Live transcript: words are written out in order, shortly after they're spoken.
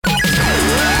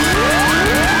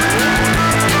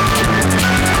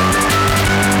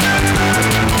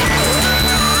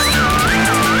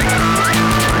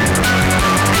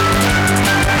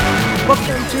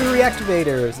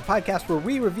Reactivators, the podcast where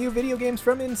we review video games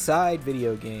from inside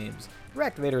video games.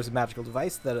 Reactivator is a magical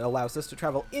device that allows us to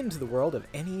travel into the world of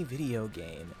any video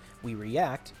game. We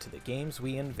react to the games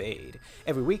we invade.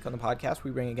 Every week on the podcast,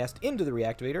 we bring a guest into the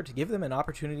Reactivator to give them an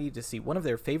opportunity to see one of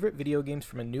their favorite video games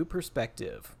from a new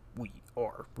perspective. We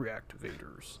are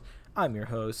Reactivators. I'm your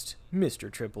host, Mr.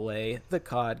 AAA, the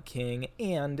COD King,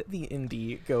 and the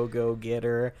Indie Go-Go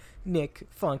Getter, Nick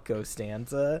Funko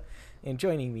Stanza. And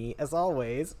joining me, as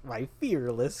always, my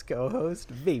fearless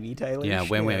co-host, Baby Tyler. Yeah,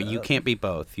 wait, you can't be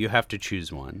both. You have to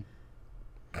choose one.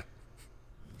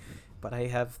 But I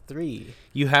have three.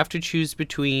 You have to choose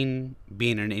between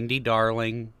being an indie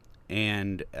darling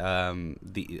and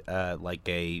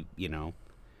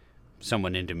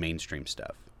someone into mainstream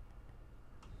stuff.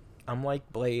 I'm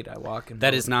like Blade. I walk in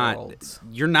That both is not. worlds.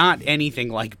 You're not anything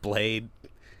like Blade.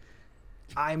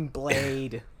 I'm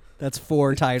Blade. That's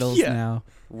 4 titles now.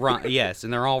 Wrong. Yes,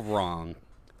 and they're all wrong.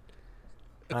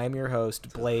 I'm your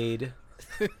host, Blade,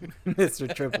 Mr.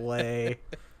 AAA,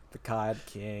 the COD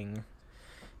King.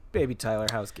 Baby Tyler,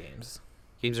 how's games?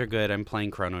 Games are good. I'm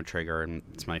playing Chrono Trigger, and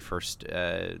it's my first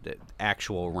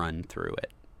actual run through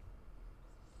it.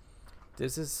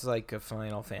 This is like a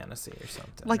Final Fantasy or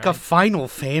something. Like right? a Final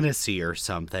Fantasy or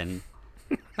something.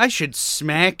 I should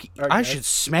smack. Okay. I should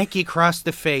smack you across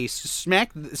the face.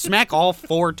 Smack all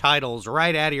 4 titles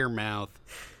right out of your mouth.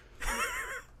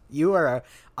 You are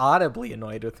audibly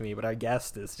annoyed with me, but our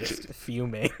guest is just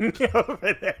fuming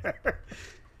over there.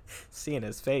 Seeing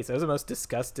his face, I was the most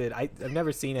disgusted. I've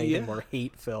never seen anything more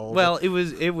hate-filled. Well, it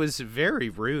was very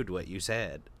rude what you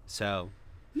said. So,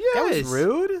 yes. That was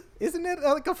rude, isn't it?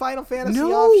 Like a Final Fantasy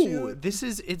No, offshoot.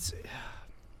 it's.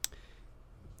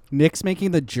 Nick's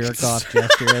making the jerk-off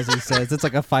gesture as he says. It's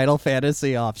like a Final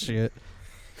Fantasy offshoot.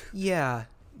 Yeah,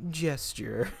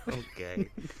 gesture. Okay.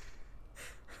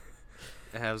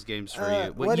 How's games for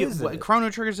you? What is it? Chrono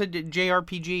Trigger's a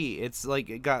JRPG. It's like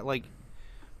it got like.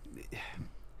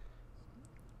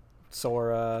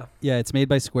 Sora. Yeah, it's made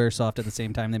by Squaresoft at the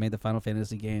same time they made the Final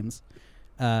Fantasy games.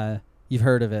 You've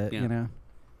heard of it, Yeah. you know.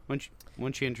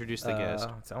 Once you introduce the guest,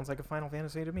 Sounds like a Final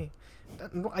Fantasy to me.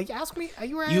 You asked me.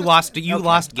 You lost Okay,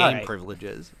 game all right.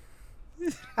 privileges.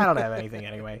 I don't have anything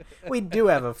anyway. We do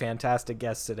have a fantastic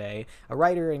guest today, a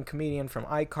writer and comedian from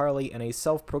iCarly and a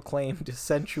self-proclaimed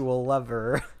sensual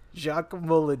lover, Jacques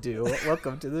Mouledoux.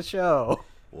 Welcome to the show.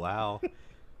 Wow.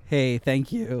 Hey,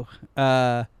 thank you.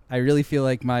 I really feel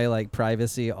like my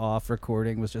privacy off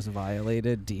recording was just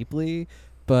violated deeply,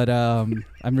 but I'm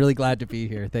really glad to be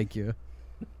here. Thank you.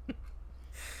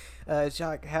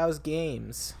 Jacques, how's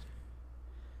games?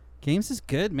 Games is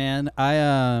good, man. I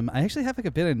actually have a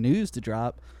bit of news to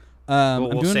drop. We'll I'm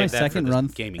doing save my that second for the run.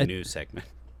 gaming news segment.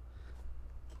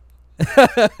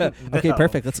 Okay, No,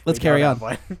 perfect. Let's we carry don't on.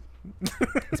 have one.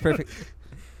 That's perfect.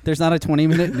 There's not a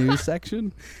 20-minute news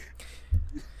section.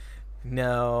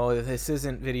 No, this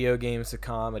isn't Video Games a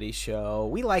Comedy Show.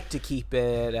 We like to keep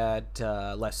it at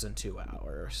less than 2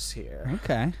 hours here.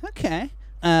 Okay.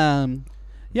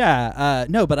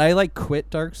 No, but I quit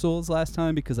Dark Souls last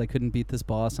time because I couldn't beat this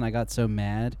boss and I got so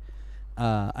mad.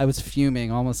 I was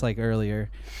fuming almost like earlier.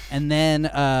 And then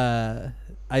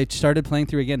I started playing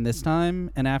through again this time,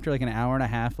 and after an hour and a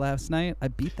half last night, I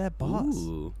beat that boss.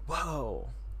 Ooh. Whoa.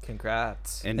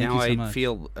 Congrats. And Thank now you so I much.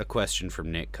 feel a question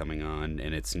from Nick coming on,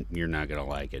 and you're not gonna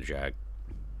like it, Jack.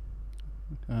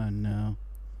 Oh, no.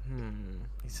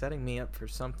 He's setting me up for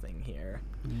something here.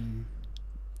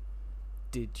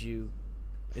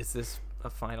 Is this a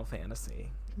Final Fantasy?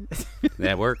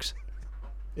 That works.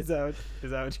 Is that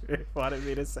what you wanted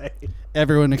me to say?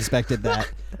 Everyone expected that.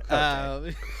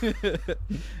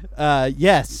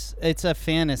 Yes, it's a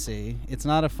fantasy. It's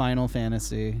not a Final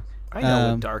Fantasy. I know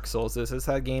what Dark Souls is. It's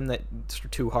that game that's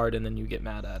too hard and then you get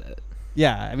mad at it.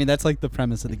 Yeah, I mean, that's the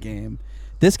premise of the game.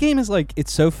 This game is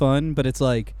it's so fun, but it's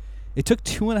it took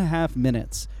 2.5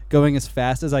 minutes going as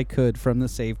fast as I could from the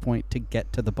save point to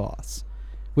get to the boss,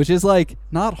 which is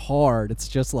not hard. It's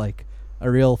just a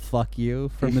real fuck you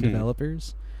from the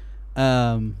developers.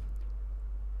 But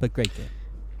great game.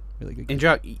 Really good game. And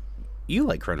Jack, you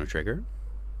like Chrono Trigger?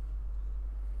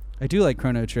 I do like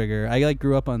Chrono Trigger. I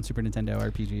grew up on Super Nintendo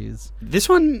RPGs. This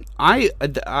one,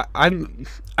 I'm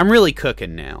really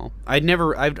cooking now.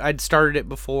 I'd started it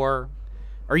before.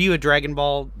 Are you a Dragon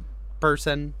Ball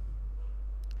person?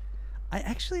 I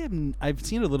actually am. I've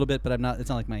seen it a little bit, but I'm not.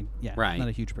 It's not right. I'm not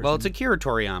a huge person. Well, it's Akira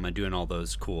Toriyama doing all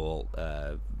those cool,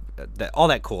 all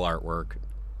that cool artwork.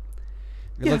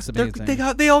 It looks amazing.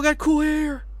 They all got cool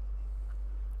hair.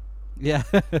 Yeah,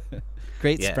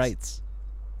 great Yes. sprites.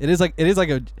 It is like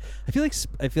a. I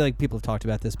feel like people have talked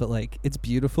about this, but like it's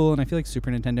beautiful, and I feel like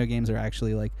Super Nintendo games are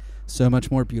actually like so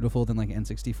much more beautiful than like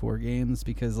N64 games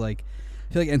because like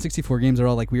I feel like N64 games are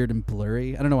all like weird and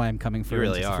blurry. I don't know why I'm coming for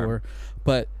really N64, are.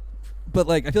 but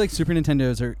like I feel like Super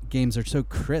Nintendo's games are so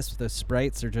crisp. The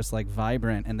sprites are just like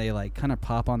vibrant, and they like kind of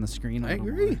pop on the screen. I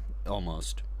agree.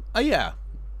 Almost. Yeah.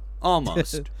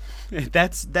 Almost.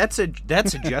 that's a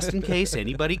just in case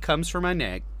anybody comes for my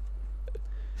neck.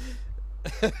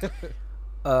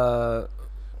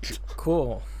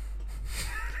 Cool.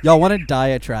 Y'all wanted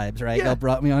diatribes, right? Yeah. Y'all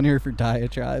brought me on here for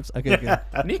diatribes. Okay, good.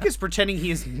 Nick is pretending he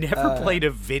has never played a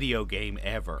video game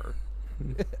ever.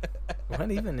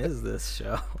 What even is this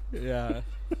show? Yeah.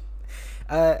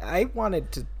 I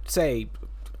wanted to say,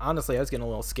 honestly, I was getting a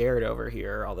little scared over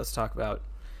here. All this talk about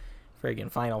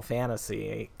friggin' Final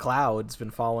Fantasy. Cloud's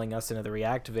been following us into the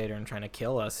reactivator and trying to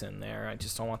kill us in there. I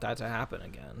just don't want that to happen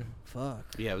again. Fuck.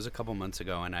 Yeah, it was a couple months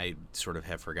ago, and I sort of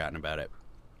have forgotten about it.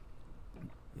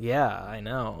 Yeah, I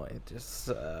know. I just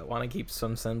want to keep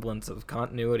some semblance of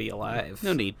continuity alive.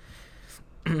 No need.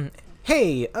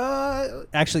 Hey,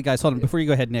 Actually, guys, hold on. Before you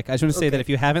go ahead, Nick, I just want to say that Okay. if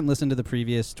you haven't listened to the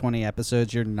previous 20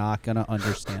 episodes, you're not going to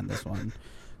understand this one.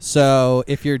 So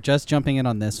if you're just jumping in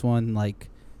on this one, like,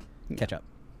 catch up.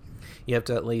 you have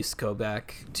to at least go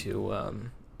back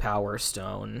to Power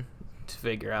Stone to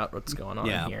figure out what's going on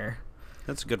Yeah. here.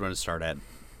 That's a good one to start at.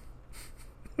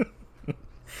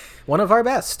 One of our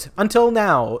best until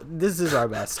now. This is our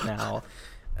best now.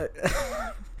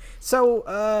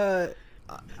 So,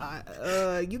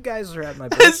 you guys are at my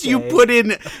birthday. As you put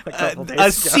in couple days a ago.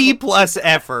 C plus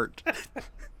effort.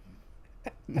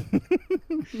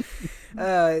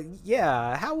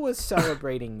 Yeah. How was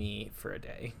celebrating me for a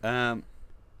day?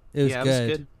 It was Yeah, it good.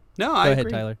 was good. No, Go I ahead,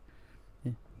 agree. Tyler.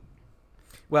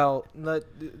 Well,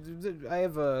 I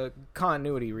have a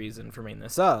continuity reason for bringing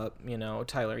this up. You know,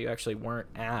 Tyler, you actually weren't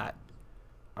at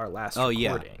our last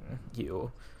recording.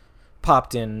 You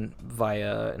popped in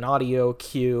via an audio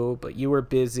cue, but you were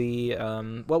busy.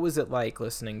 What was it like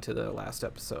listening to the last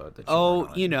episode? That you were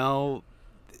on? You know,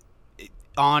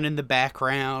 on in the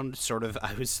background, sort of,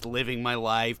 I was living my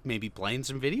life, maybe playing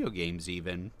some video games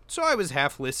even. So I was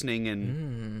half listening,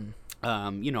 and,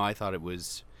 you know, I thought it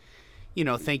was... You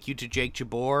know, thank you to Jake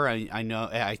Jabor. I know,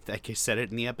 like I said it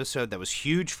in the episode, that was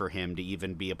huge for him to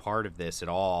even be a part of this at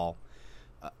all.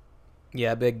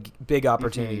 Yeah, big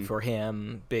opportunity for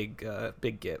him. Big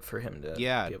get for him to be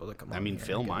able to come on. I mean, here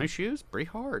fill again. my shoes, pretty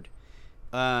hard.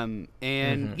 And,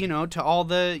 you know, to all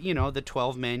the, you know, the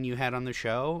 12 men you had on the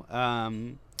show,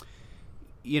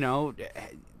 you know,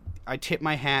 I tip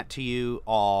my hat to you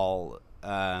all,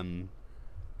 I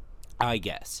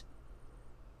guess.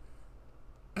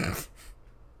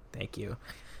 Thank you. Is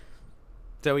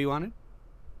that what you wanted?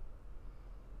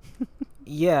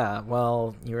 Yeah,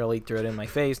 well, you really threw it in my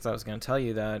face. I was going to tell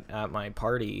you that at my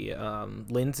party,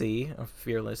 Lindsay, a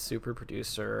fearless super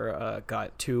producer,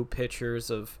 got 2 pitchers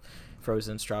of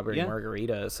frozen strawberry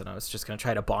margaritas, and I was just going to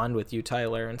try to bond with you,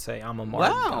 Tyler, and say I'm a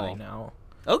Martin guy now.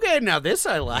 Okay, now this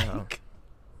I like.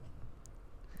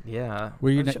 Yeah. Were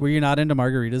you not into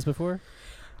margaritas before?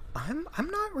 I'm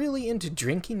not really into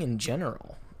drinking in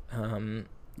general.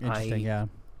 Interesting, yeah.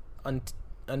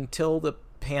 Until the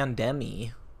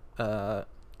pandemic, I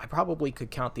probably could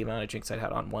count the amount of drinks I'd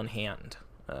had on one hand.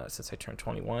 Since I turned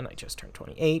 21, I just turned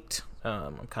 28.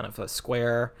 I'm kind of a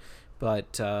square,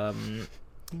 but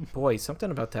boy,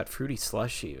 something about that fruity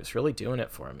slushy was really doing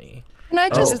it for me. Can I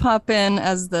just pop in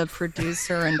as the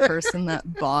producer and person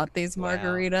that bought these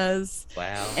margaritas?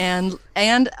 Wow.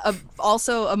 And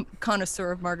also a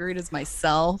connoisseur of margaritas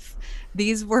myself.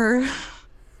 These were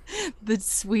the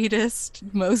sweetest,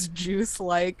 most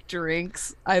juice-like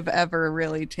drinks I've ever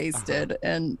really tasted.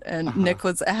 And Nick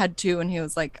had 2, and he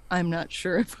was like, "I'm not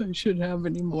sure if I should have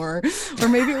any more," or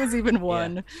maybe it was even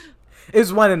 1. Yeah. It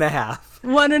was 1.5.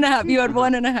 1.5. You had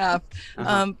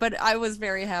 1.5. But I was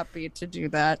very happy to do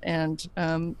that, and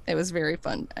it was very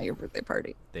fun at your birthday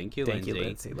party. Thank you, Thank Lindsay. you,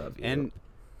 Lindsay. Love you. And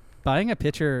Buying a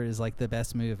pitcher is like the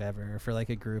best move ever for like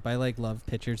a group. I like love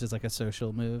pitchers as like a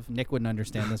social move. Nick wouldn't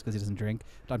understand this because he doesn't drink.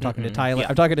 I'm talking to Tyler. Yeah.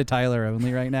 I'm talking to Tyler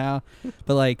only right now.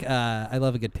 But like, I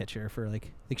love a good pitcher for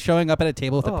like showing up at a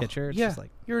table with a pitcher. It's just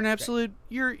like, you're an absolute,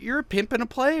 you're a pimp and a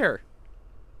player.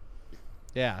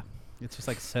 yeah, it's just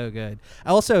like so good.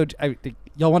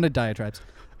 Y'all wanted diatribes.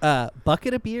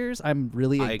 Bucket of beers, I'm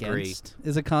really I agree. against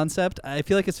as a concept. I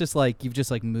feel like it's just like you've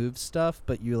just like moved stuff,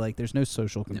 but you like there's no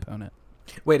social component.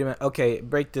 Wait a minute. Okay,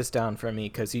 break this down for me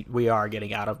because we are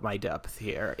getting out of my depth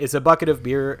here. Is a bucket of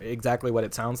beer exactly what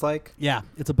it sounds like? Yeah,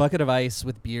 it's a bucket of ice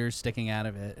with beer sticking out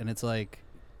of it, and it's like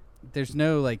there's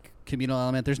no like communal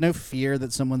element. There's no fear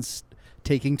that someone's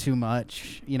taking too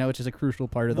much, which is a crucial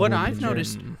part of the What whole I've ginger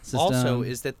noticed system. also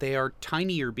is that they are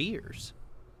tinier beers,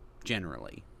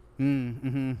 generally.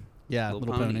 Mm-hmm. Yeah,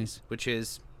 little ponies. which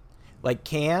is Like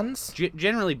cans?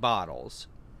 generally bottles.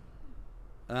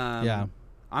 Yeah.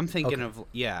 I'm thinking of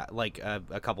like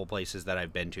a couple places that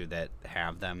I've been to that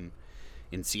have them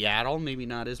in Seattle, maybe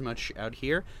not as much out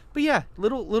here, but yeah,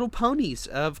 little ponies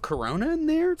of Corona in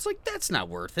there. It's like, that's not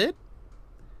worth it.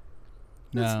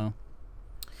 No,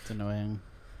 it's annoying.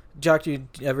 Jacques, do you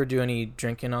ever do any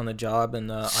drinking on the job in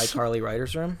the iCarly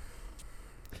writers' room?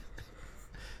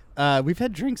 We've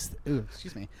had drinks. Ooh,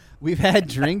 excuse me. We've had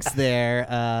drinks there.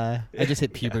 I just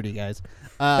hit puberty, guys.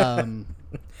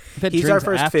 We've had He's our drinks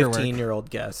first after work. 15-year-old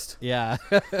guest. Yeah.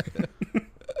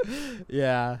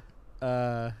 Yeah.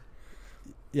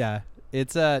 Yeah.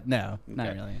 It's no,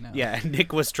 not really. No. Yeah,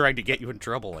 Nick was trying to get you in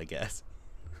trouble, I guess.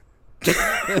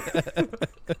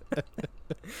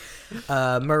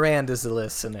 Miranda's a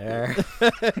listener.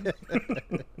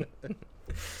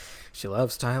 She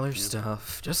loves Tyler's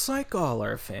stuff, just like all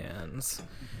our fans.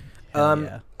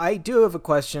 Yeah. I do have a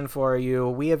question for you.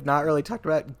 We have not really talked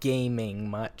about gaming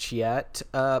much yet,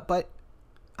 but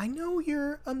I know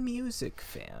you're a music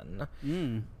fan.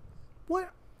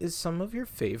 What is some of your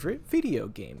favorite video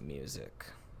game music?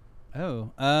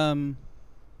 Oh,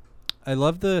 I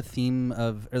love the theme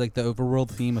of, or like the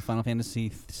overworld theme of Final Fantasy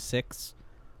VI.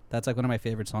 That's like one of my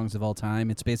favorite songs of all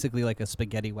time. It's basically like a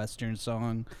spaghetti western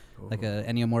song, like a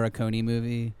Ennio Morricone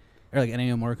movie, or like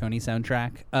Ennio Morricone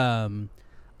soundtrack.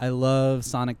 I love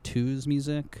Sonic 2's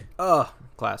music. Oh,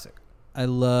 classic. I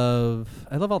love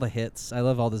all the hits. I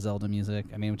love all the Zelda music.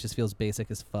 I mean, it just feels basic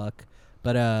as fuck.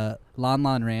 But Lon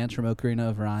Lon Ranch from Ocarina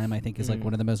of Rhyme, I think, is like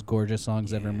one of the most gorgeous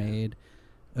songs ever made.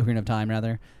 Ocarina of Time,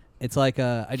 rather. It's like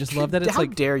I just love that it's How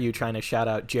like. dare you trying to shout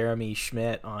out Jeremy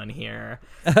Schmidt on here?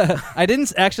 I didn't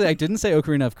say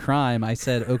Ocarina of Crime. I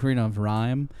said Ocarina of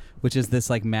Rhyme, which is this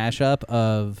like mashup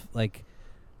of like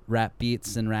rap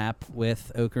beats and rap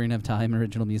with Ocarina of Time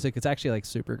original music. It's actually like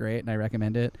super great, and I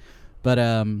recommend it. But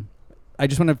I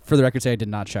just want to, for the record, say I did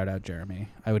not shout out Jeremy.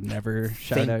 I would never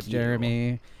shout out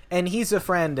Jeremy. And he's a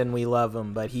friend, and we love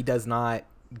him, but he does not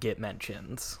get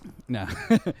mentions. No.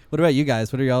 What about you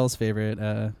guys? What are y'all's favorite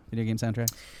video game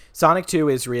soundtracks? Sonic 2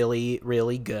 is really,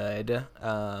 really good.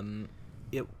 As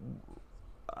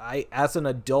an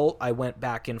adult, I went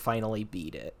back and finally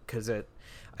beat it because it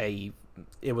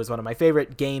was one of my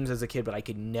favorite games as a kid, but I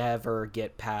could never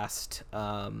get past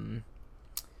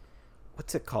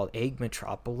what's it called? Egg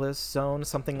Metropolis Zone,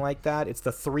 something like that. It's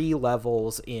the 3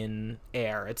 levels in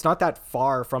air. It's not that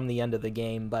far from the end of the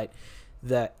game, but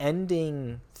the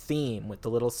ending theme with the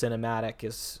little cinematic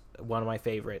is one of my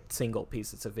favorite single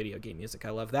pieces of video game music. I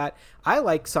love that. I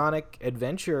like Sonic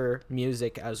Adventure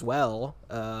music as well.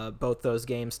 Both those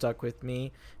games stuck with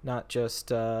me, not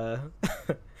just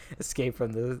Escape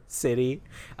from the City.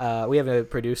 We have a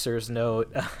producer's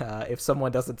note. If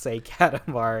someone doesn't say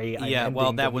Katamari, I'm yeah, well,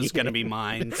 ending that the was going to meeting. be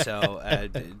mine, so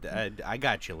I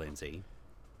got you, Lindsay.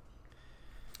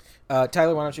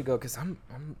 Tyler, why don't you go? Because I'm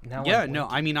now. Yeah, I'm no,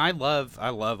 blanking. I mean, I love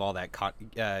all that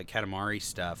Katamari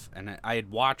stuff, and I had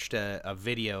watched a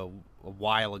video a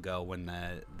while ago when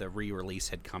the re-release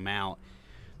had come out,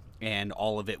 and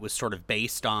all of it was sort of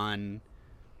based on,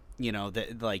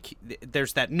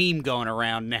 there's that meme going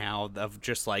around now of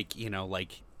just like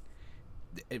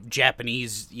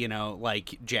Japanese,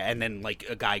 and then like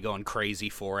a guy going crazy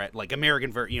for it, like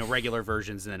American regular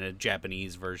versions and then a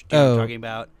Japanese version. Do you know what I'm talking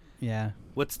about? Yeah.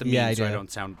 What's the meme Yeah, so I do.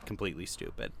 don't sound completely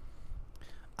stupid?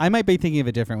 I might be thinking of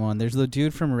a different one. There's the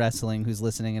dude from wrestling who's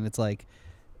listening, and it's like,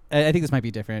 I think this might be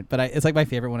different, but it's like my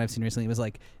favorite one I've seen recently. It was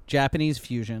like Japanese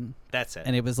fusion. That's it.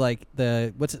 And it was like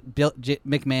Bill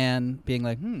McMahon being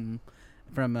like,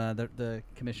 from the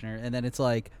commissioner. And then it's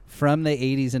like from the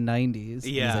 80s and 90s.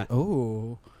 Yeah. And he's like,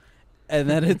 oh. And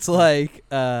then it's like,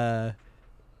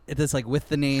 it's like with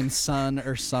the name Sun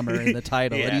or Summer in the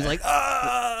title. Yeah. And he's like,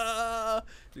 ah.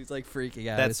 He's like freaking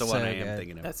out. That's It's the one so I am good.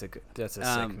 thinking of. That's a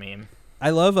sick meme.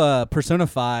 I love Persona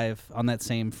 5 on that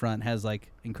same front has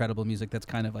like incredible music that's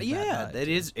kind of like Yeah, that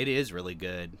it is really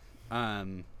good. I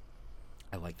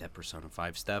like that Persona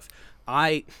 5 stuff.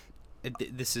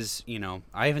 This is,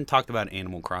 I haven't talked about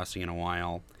Animal Crossing in a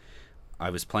while. I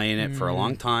was playing it for a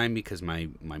long time because my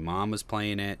mom was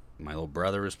playing it, my little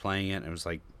brother was playing it, and I was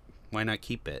like, why not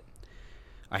keep it?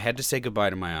 I had to say goodbye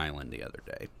to my island the other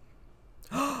day.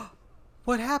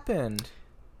 What happened?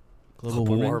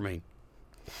 Global warming.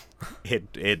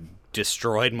 It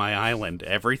destroyed my island.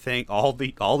 Everything, all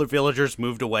the villagers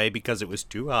moved away because it was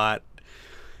too hot.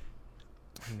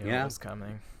 I knew it was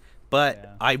coming. But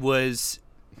Yeah. I was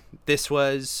this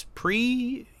was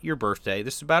pre your birthday.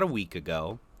 This is about a week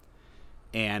ago.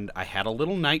 And I had a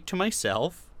little night to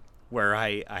myself where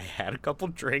I had a couple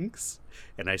drinks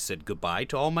and I said goodbye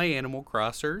to all my Animal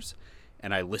Crossers,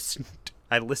 and I listened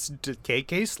to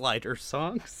KK Slider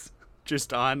songs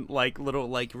just on like little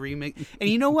like remix. And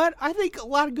you know what? I think a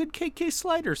lot of good KK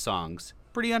Slider songs.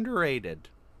 Pretty underrated.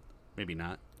 Maybe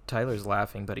not. Tyler's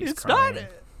laughing, but he's It's crying.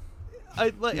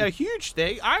 not a huge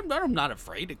thing. I'm not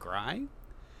afraid to cry.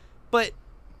 But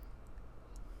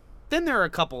then there are a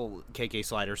couple KK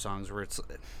Slider songs where it's...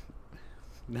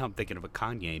 Now I'm thinking of a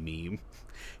Kanye meme.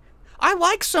 I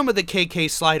like some of the KK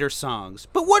Slider songs,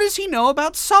 but what does he know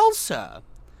about salsa?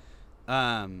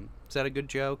 Is that a good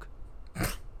joke?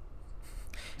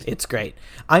 It's great.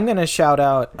 I'm going to shout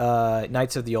out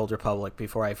Knights of the Old Republic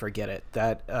before I forget it.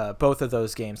 That both of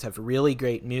those games have really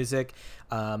great music.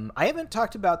 I haven't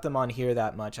talked about them on here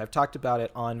that much. I've talked about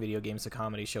it on Video Games the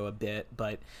Comedy Show a bit,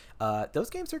 but those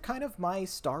games are kind of my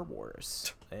Star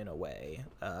Wars in a way.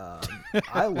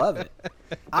 I love it.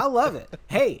 I love it.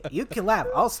 Hey, you can laugh.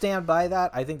 I'll stand by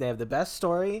that. I think they have the best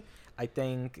story. I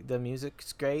think the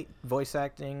music's great. Voice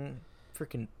acting,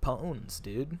 freaking pones,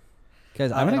 dude.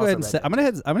 Guys, I'm gonna go ahead and say I'm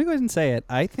gonna go ahead and say it.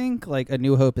 I think like A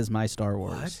New Hope is my Star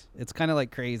Wars. What? It's kind of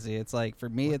like crazy. It's like for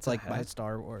me, What it's the like my heck?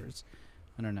 Star Wars.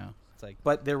 I don't know. It's like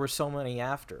But there were so many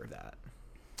after that.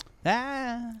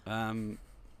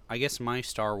 I guess my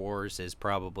Star Wars is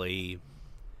probably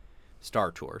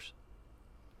Star Tours.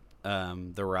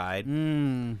 The ride.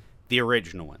 The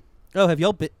original one. Oh, have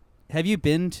you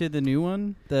been to the new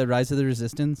one, the Rise of the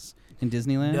Resistance in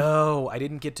Disneyland? No, I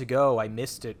didn't get to go. I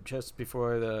missed it just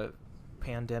before the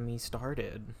pandemic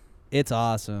started. It's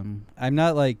awesome. I'm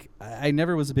not like I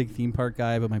never was a big theme park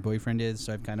guy, but my boyfriend is,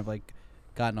 so I've kind of like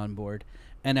gotten on board.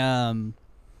 And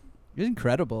it was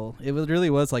incredible. It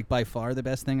really was like by far the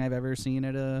best thing I've ever seen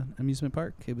at a amusement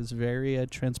park. It was very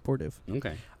transportive.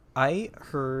 Okay. I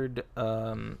heard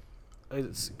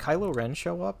does Kylo Ren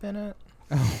show up in it?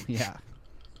 Oh yeah.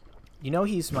 You know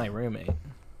he's my roommate.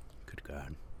 Good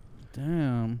God.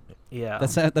 Damn. Yeah.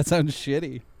 That sounds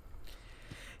shitty.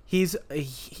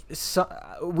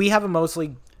 We have a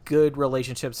mostly good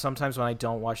relationship. Sometimes when I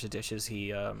don't wash the dishes,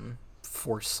 he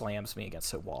force slams me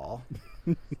against a wall.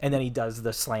 And then he does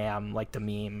the slam, like the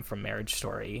meme from Marriage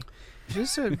Story. Is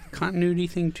this a continuity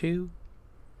thing too?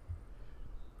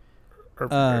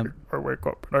 I wake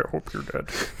up and I hope you're dead.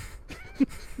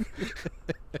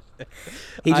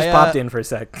 He just popped in for a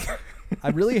sec.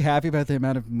 I'm really happy about the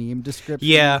amount of meme descriptions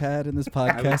Yeah. we've had in this would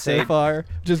podcast say- so far.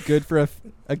 Just good for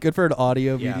good for an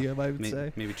audio Yeah. medium, I would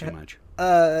say. Maybe too much.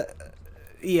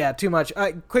 Yeah, too much.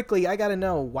 Quickly, I gotta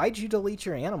know, why'd you delete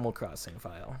your Animal Crossing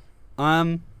file?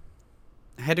 I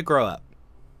had to grow up.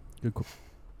 Good call.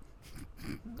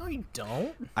 No, you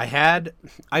don't. I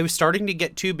was starting to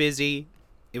get too busy.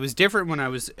 It was different when I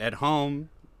was at home,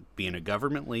 being a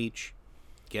government leech,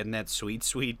 getting that sweet,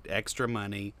 sweet extra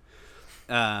money.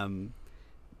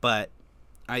 But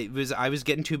I was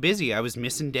getting too busy. I was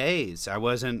missing days. I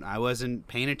wasn't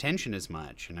paying attention as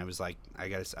much, and I was like, I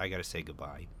gotta say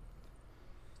goodbye.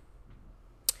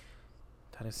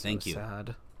 That is so Thank you.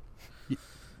 sad.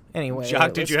 Anyway,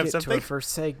 Jacques, did let's you have get to something? our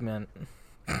first segment.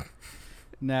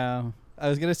 No. I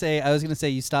was gonna say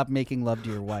you stopped making love to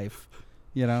your wife,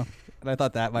 you know? And I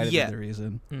thought that might have Yeah. been the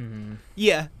reason. Mm-hmm.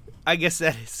 Yeah, I guess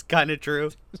that is kind of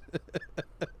true.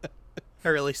 I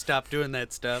really stopped doing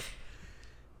that stuff.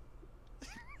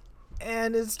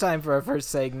 And it's time for our first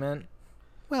segment.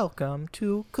 Welcome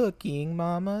to Cooking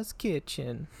Mama's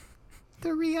Kitchen. The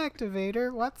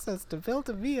reactivator wants us to build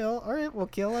a meal or it will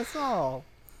kill us all.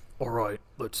 Alright,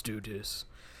 let's do this.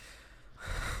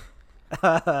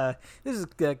 This is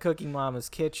the Cooking Mama's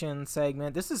Kitchen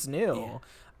segment. This is new. Yeah.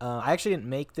 I actually didn't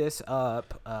make this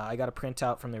up. I got a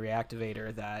printout from the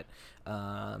reactivator that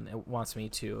it wants me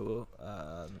to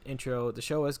intro the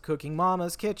show as Cooking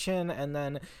Mama's Kitchen and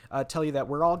then tell you that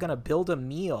we're all going to build a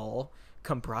meal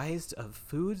comprised of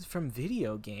foods from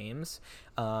video games,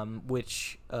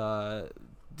 which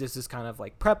this is kind of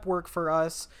like prep work for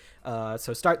us.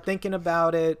 So start thinking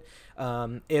about it.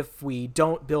 If we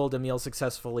don't build a meal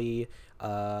successfully,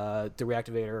 the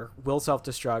reactivator will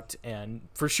self-destruct and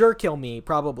for sure kill me,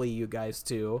 probably you guys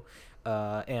too.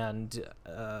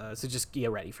 So just get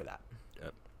ready for that.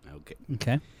 Okay.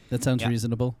 Okay. That sounds Yeah.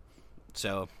 reasonable.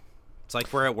 So it's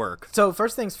like we're at work. So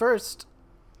first things first.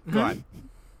 Go on.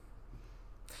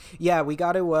 Yeah, we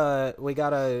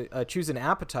gotta choose an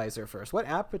appetizer first. What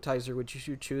appetizer would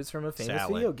you choose from a famous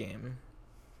Salad. video game?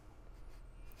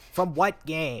 From what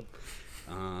game?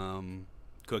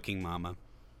 Cooking Mama.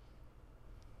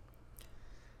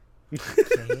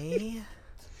 Okay.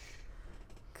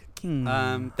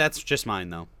 That's just mine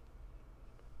though.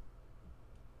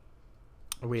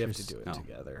 We have to do it Oh.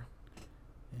 together.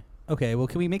 Okay, well,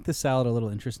 can we make the salad a little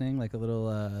interesting? Like a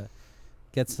little,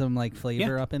 get some like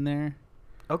flavor up in there.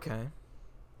 Okay.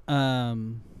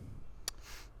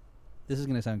 This is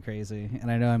gonna sound crazy,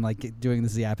 and I know I'm like doing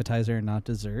this as the appetizer and not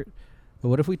dessert. But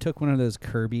what if we took one of those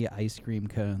Kirby ice cream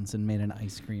cones and made an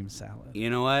ice cream salad? You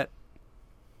know what?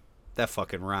 That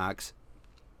fucking rocks.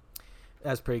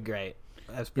 That's pretty great.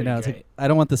 That's You pretty know, it's great. like, I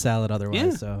don't want the salad otherwise. Yeah.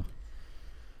 So, all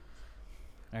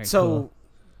right, So, cool.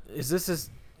 is this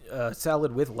a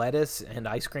salad with lettuce and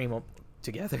ice cream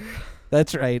together?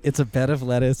 That's right. It's a bed of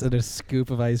lettuce and a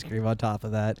scoop of ice cream on top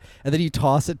of that, and then you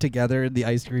toss it together, and the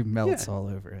ice cream melts all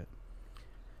over it.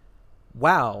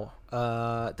 Wow.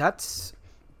 That's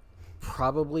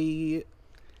probably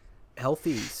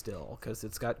healthy still because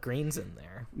it's got greens in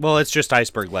there. Well, it's just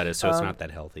iceberg lettuce, so it's not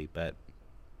that healthy. But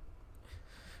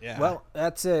Yeah. Well,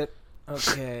 that's it.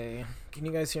 Okay. Can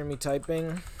you guys hear me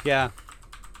typing? yeah,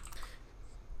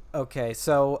 Okay,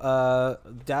 so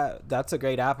that's a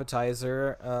great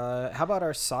appetizer. How about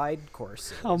our side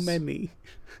courses? how many?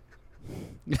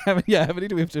 how many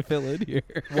do we have to fill in here?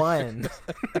 One.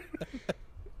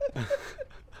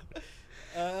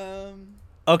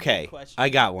 Okay, Question. I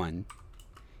got one.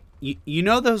 You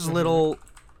know those little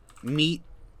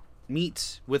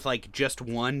meats with like just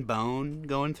one bone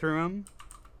going through them?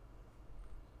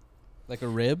 Like a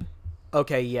rib?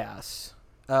 Okay, yes.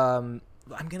 I'm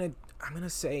gonna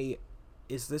say,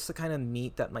 is this the kind of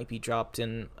meat that might be dropped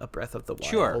in A Breath of the Wild?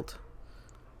 Sure.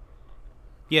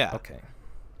 Yeah, Okay.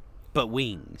 but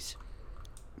wings.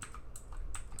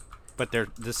 But they're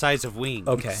the size of wings.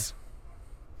 Okay.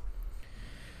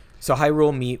 So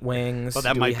Hyrule meat wings. Well,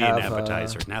 that Do might we be an have,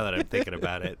 appetizer. Now that I'm thinking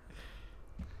about it,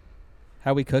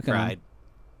 How we cooking 'em? right?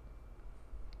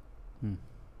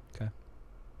 Okay.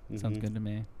 Sounds good to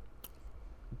me.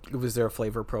 Was there a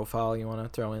flavor profile you want to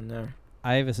throw in there?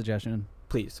 I have a suggestion.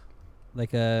 Please.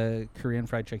 Like a Korean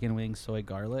fried chicken wing, soy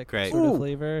garlic Great. sort Ooh. of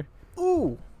flavor.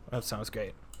 Ooh, that sounds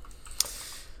great.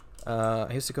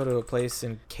 I used to go to a place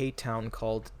in K-Town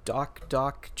called Doc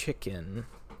Chicken.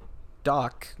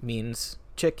 Doc means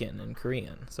chicken in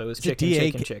Korean, so it was Is it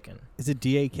chicken. Is it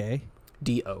DAK?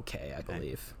 DOK, I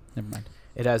believe. Never mind.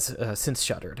 It has since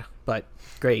shuttered, but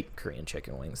great Korean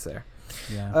chicken wings there.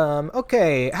 Yeah.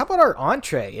 Okay, how about our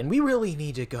entree? And we really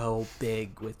need to go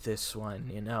big with this one,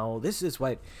 you know? This is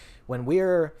when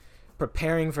we're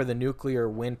preparing for the nuclear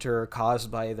winter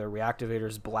caused by the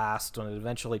reactivator's blast when it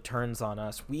eventually turns on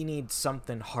us, we need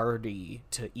something hearty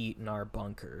to eat in our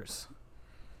bunkers.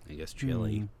 I guess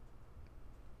chili.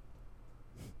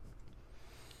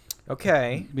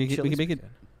 Okay. We could chili's make it- good.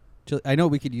 Chili. I know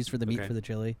what we could use for the meat Okay. for the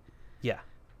chili. Yeah.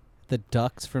 The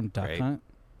ducks from Duck Right. Hunt.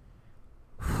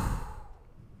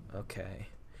 Okay.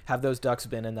 Have those ducks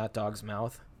been in that dog's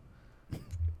mouth?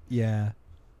 Yeah.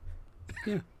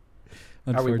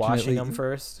 Are we washing Unfortunately- them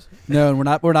first? No, and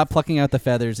we're not plucking out the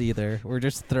feathers either. We're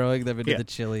just throwing them into Yeah. the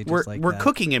chili. Just We're like we're that.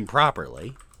 cooking him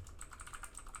properly.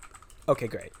 Okay,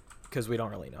 great. Because we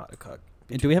don't really know how to cook.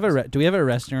 And do we have a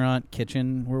restaurant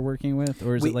kitchen we're working with,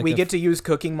 or is it like we get to use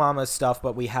Cooking Mama's stuff,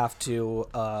 but we have to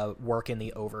work in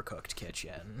the overcooked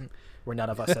kitchen where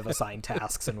none of us have assigned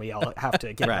tasks and we all have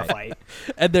to get in a Right. fight.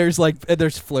 and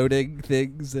there's floating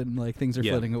things and like things are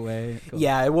Yeah. floating away. Cool.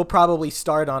 Yeah, it will probably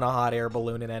start on a hot air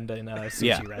balloon and end in a sushi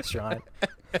Yeah. restaurant.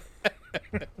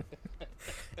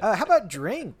 How about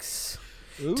drinks?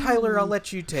 Tyler, I'll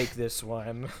let you take this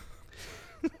one.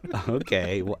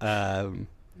 Okay.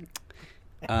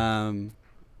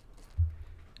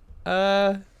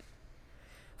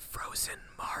 Frozen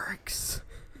marks.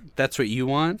 That's what you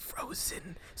want?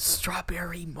 Frozen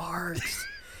strawberry marks.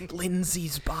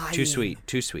 Lindsay's buying. Too sweet.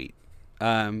 Too sweet.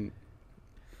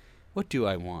 What do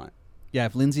I want? Yeah,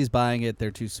 if Lindsay's buying it,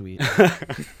 they're too sweet.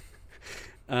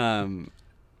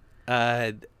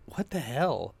 What the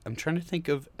hell? I'm trying to think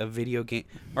of a video game.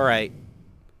 All right.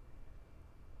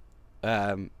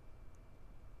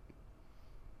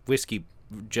 Whiskey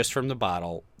just from the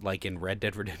bottle, like in Red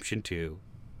Dead Redemption 2.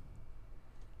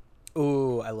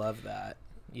 Ooh, I love that.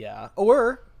 Yeah.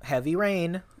 Or Heavy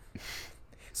Rain.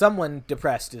 Someone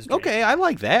depressed is drinking. Okay, I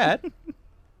like that.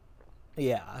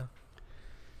 Yeah.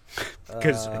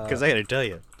 Because I got to tell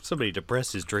you, somebody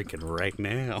depressed is drinking right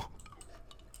now.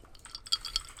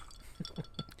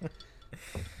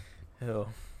 Oh.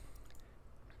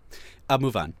 I'll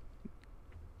move on.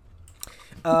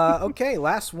 Okay,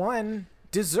 last one.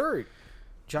 Dessert.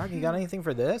 Jacques, you got anything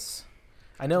for this?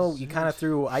 I know you kind of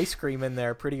threw ice cream in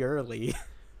there pretty early.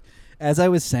 As I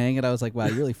was saying it, I was like, "Wow,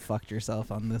 you really fucked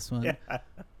yourself on this one." Yeah.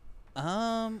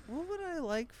 What would I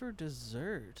like for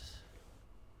dessert?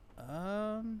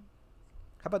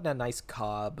 about a nice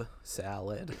Cobb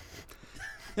salad?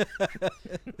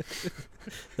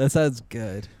 That sounds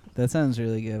good. That sounds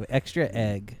really good. Extra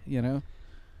egg, you know?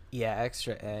 Yeah,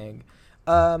 extra egg.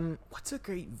 What's a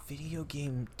great video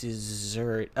game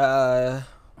dessert? I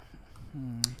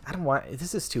don't want.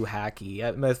 This is too hacky.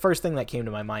 The first thing that came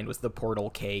to my mind was the Portal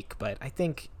cake, but I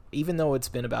think even though it's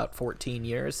been about 14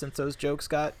 years since those jokes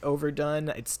got overdone,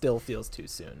 it still feels too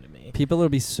soon to me. People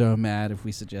would be so mad if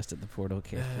we suggested the Portal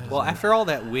cake. Well, after all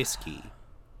that whiskey,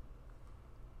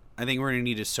 I think we're going to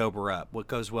need to sober up. What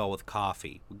goes well with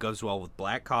coffee? What goes well with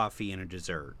black coffee and a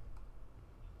dessert?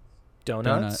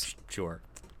 Donuts? Sure.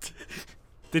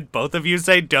 Did both of you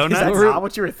say donuts? Is that not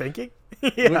what you were thinking?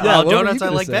 Yeah, Well, what were donuts you I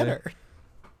gonna like say? better.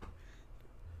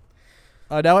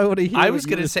 Now I want to hear. I what was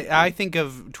you going to were say, thinking. I think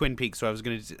of Twin Peaks, so I was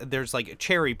going to. There's like a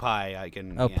cherry pie I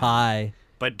can. Oh, pie.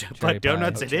 But Cherry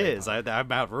donuts pie. it is.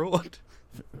 I'm outruled.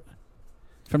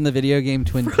 From the video game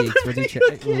Twin Peaks.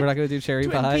 We're not going to do cherry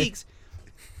Twin pie. Peaks.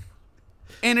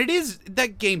 And it is,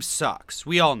 that game sucks.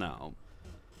 We all know.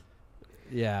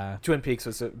 Yeah. Twin Peaks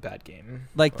was a bad game.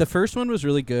 Like the first one was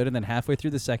really good, and then halfway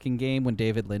through the second game, when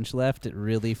David Lynch left, it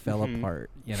really fell apart.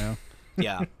 You know.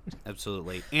 Yeah,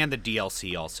 absolutely. And the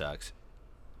DLC all sucks.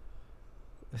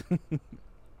 I'm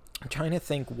trying to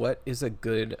think what is a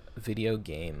good video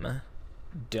game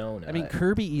donut. I mean,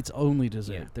 Kirby eats only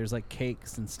dessert. Yeah. There's like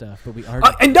cakes and stuff, but we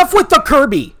already enough with the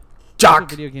Kirby! Jacques!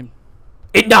 video game.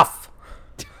 Enough!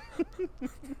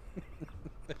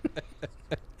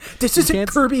 This isn't can't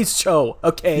Kirby's show,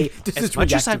 okay? This As is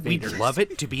much as we'd Reactivators. love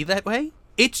it to be that way,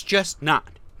 it's just not.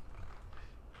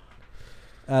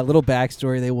 Little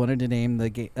backstory: they wanted to name the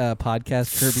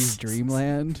podcast Kirby's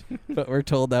Dreamland, but we're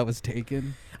told that was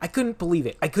taken. I couldn't believe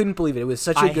it. It was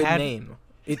such a good name.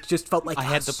 It just felt like I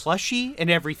had the plushie and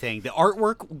everything. The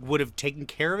artwork would have taken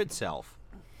care of itself.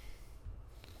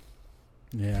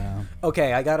 Yeah.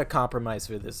 Okay, I got a compromise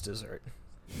for this dessert.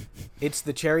 It's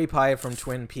the cherry pie from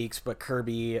Twin Peaks, but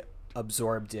Kirby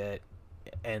absorbed it,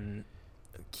 and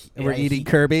And we're eating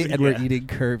Kirby, and we're eating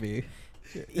Kirby.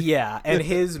 Yeah, and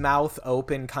his mouth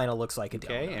open kind of looks like a donut.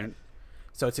 Okay, and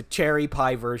So it's a cherry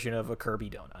pie version of a Kirby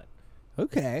donut.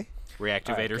 Okay.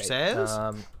 Reactivator Okay, says,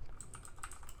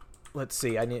 let's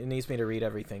see. It needs me to read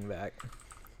everything back.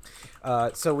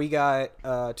 So we got,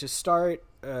 to start,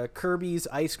 Kirby's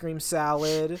ice cream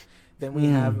salad. Then we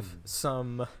have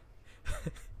some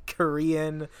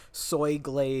Korean soy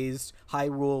glazed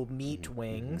Hyrule meat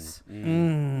wings.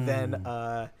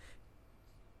 Then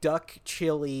duck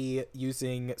chili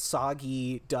using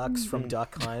soggy ducks from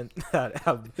Duck Hunt that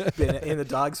have been in the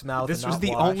dog's mouth. this and was not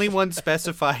the washed. only one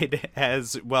specified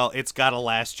as, well, it's got to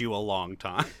last you a long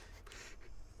time.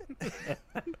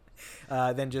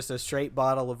 Then just a straight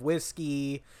bottle of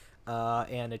whiskey,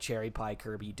 and a cherry pie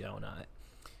Kirby donut.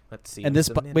 Let's see. And this,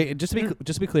 just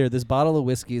to be clear, this bottle of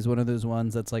whiskey is one of those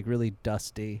ones that's like really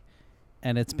dusty,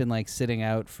 and it's been like sitting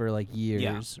out for like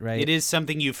years, right? It is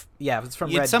something you've. it's from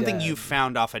It's Red something Dead. you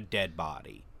found off a dead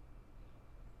body.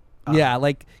 Yeah,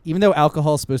 like even though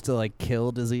alcohol is supposed to like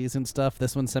kill disease and stuff,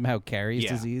 this one somehow carries Yeah.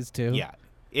 disease too. Yeah,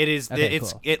 it is. Okay,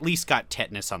 It's cool. at least got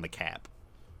tetanus on the cap.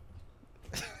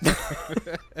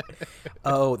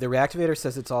 Oh, the reactivator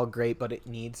says it's all great, but it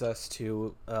needs us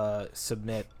to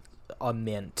submit a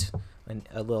mint,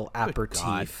 a little God.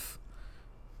 aperitif.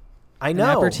 I An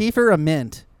know. aperitif or a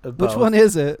mint? Which Both. one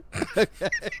is it?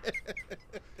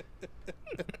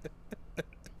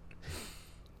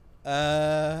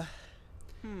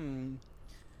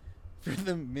 For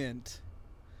the mint.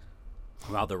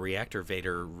 Wow, the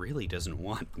reactivator really doesn't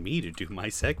want me to do my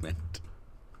segment.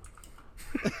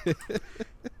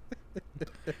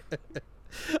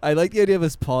 I like the idea of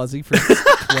us pausing for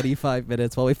 25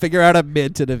 minutes while we figure out a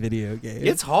mint in a video game.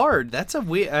 It's hard. That's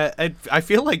a I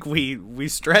feel like we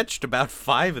stretched about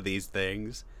 5 of these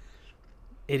things.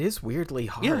 It is weirdly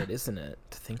hard, Yeah. isn't it?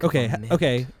 To think Okay, of a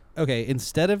mint. okay.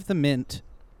 Instead of the mint,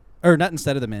 or not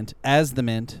instead of the mint, as the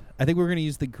mint, I think we're going to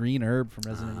use the green herb from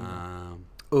Resident Evil,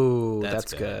 Ooh, That's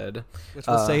that's good. good. which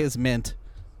we'll say is mint.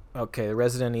 Okay, the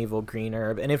Resident Evil green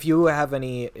herb. And if you have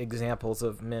any examples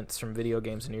of mints from video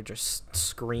games and you're just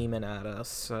screaming at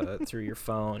us through your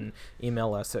phone,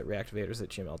 email us at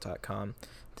reactivators@gmail.com.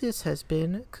 This has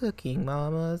been Cooking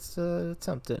Mama's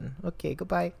something. Okay,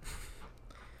 goodbye.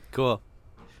 Cool.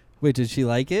 Wait, did she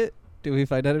like it? Did we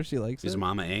find out if she likes Is it?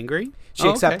 Mama angry? She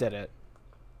Oh, okay. accepted it.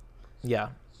 Yeah.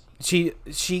 She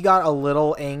got a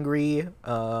little angry.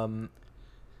 I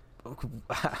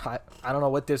don't know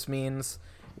what this means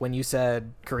when you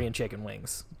said Korean chicken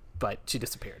wings, but she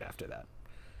disappeared after that.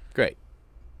 Great.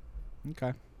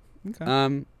 Okay.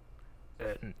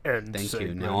 And Thank you.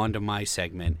 segment. Now on to my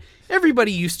segment.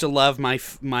 Everybody used to love my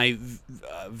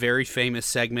very famous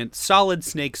segment, Solid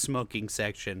Snake Smoking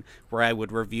Section, where I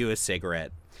would review a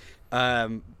cigarette.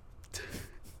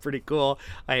 Pretty cool.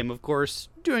 I am, of course,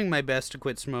 doing my best to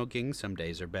quit smoking. Some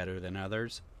days are better than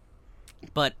others.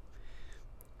 But,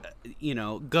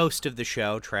 ghost of the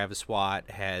show, Travis Watt,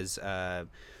 has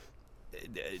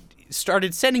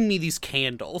started sending me these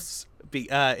candles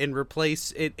in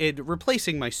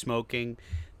replacing my smoking.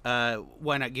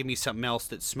 Why not give me something else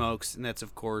that smokes? And that's,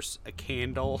 of course, a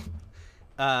candle.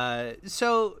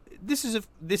 So this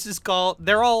is called.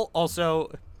 They're all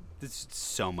also. This is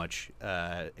so much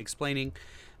explaining.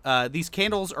 These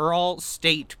candles are all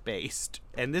state based,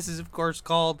 and this is, of course,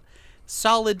 called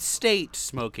Solid State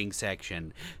Smoking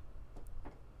Section.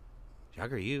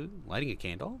 Jacques, are you lighting a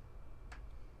candle?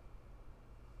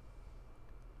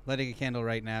 Lighting a candle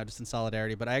right now, just in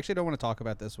solidarity. But I actually don't want to talk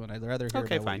about this one. I'd rather hear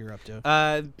about what you're up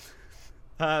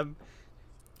to.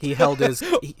 He held his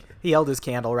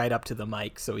candle right up to the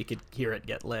mic so he could hear it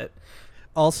get lit.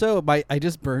 Also, I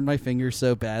just burned my fingers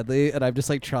so badly, and I'm just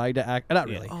like trying to act. Not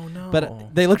really. Oh no!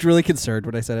 But they looked really concerned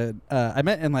when I said it. I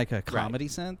meant in like a comedy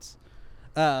sense.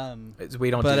 We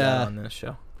don't do that on this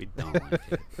show. We don't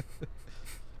like it.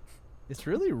 It's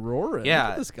really roaring. Yeah,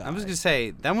 Look at this guy. I'm just gonna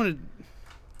say that one.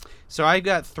 So I've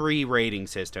got 3 rating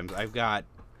systems. I've got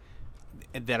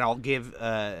that I'll give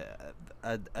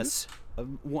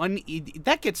one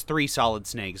that gets 3 solid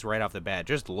snakes right off the bat.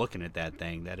 Just looking at that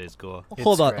thing, that is cool.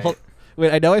 Hold on.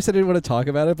 Wait, I know I said I didn't want to talk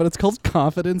about it, but it's called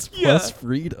Confidence Plus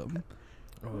Freedom.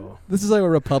 Oh. This is like a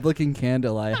Republican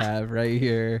candle I have right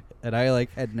here, and I like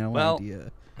had no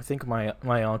idea. I think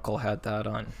my uncle had that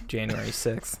on January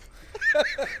 6th.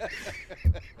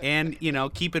 And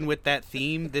keeping with that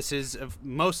theme, this is of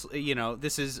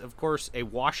course a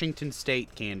Washington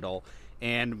State candle,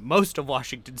 and most of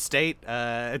Washington State,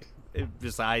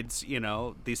 besides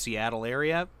the Seattle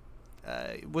area,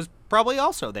 was probably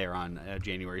also there on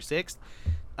January 6th.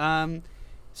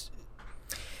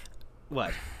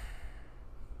 What?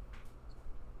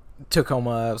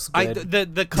 Tacoma's good.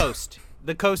 The coast.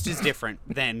 The coast is different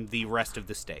than the rest of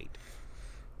the state.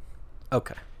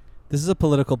 Okay. This is a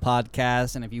political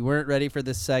podcast, and if you weren't ready for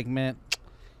this segment,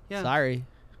 sorry.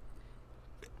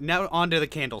 Now on to the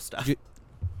candle stuff.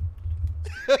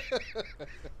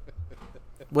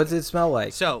 What does it smell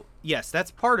like? So, yes,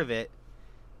 that's part of it.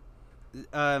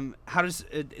 How does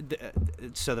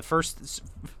so the first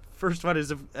one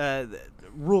is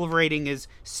rule of rating is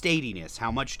statiness.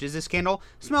 How much does this candle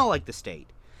smell like the state?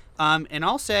 And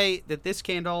I'll say that this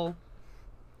candle,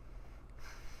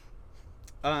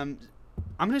 I'm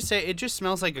gonna say it just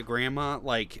smells like a grandma,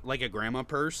 like a grandma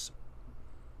purse.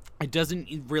 It doesn't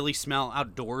really smell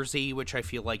outdoorsy, which I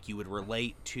feel like you would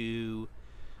relate to,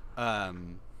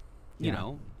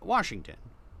 Washington.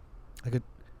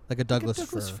 Like a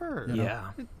Douglas fir.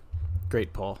 Yeah.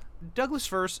 Great pull. Douglas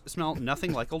firs smell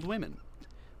nothing like old women,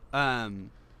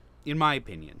 in my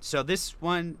opinion. So this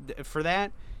one, for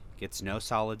that, gets no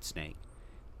solid snake.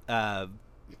 Number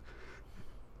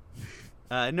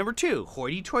 2,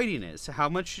 hoity-toityness. How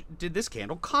much did this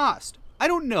candle cost? I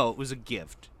don't know. It was a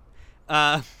gift.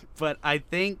 But I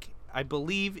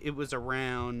believe it was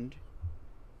around...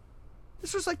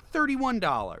 This was like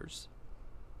 $31.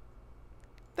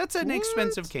 That's an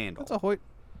expensive candle. That's a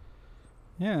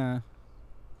Yeah.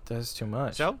 That's too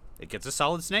much. So, it gets a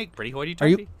solid snake. Pretty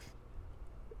hoity-toity.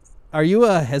 Are you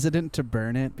hesitant to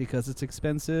burn it because it's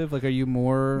expensive? Like, are you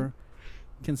more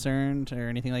concerned or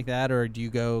anything like that, or are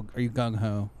you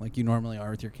gung-ho like you normally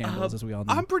are with your candles, as we all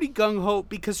know? I'm pretty gung-ho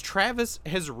because Travis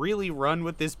has really run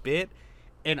with this bit,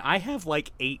 and I have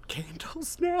like 8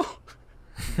 candles now.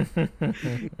 Yeah,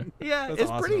 That's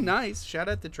it's awesome. pretty nice. Shout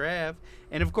out to Trav.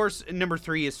 And of course, number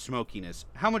 3 is smokiness.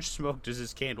 How much smoke does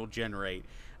this candle generate?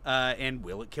 And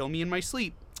will it kill me in my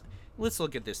sleep? Let's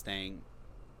look at this thing.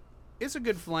 It's a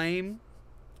good flame.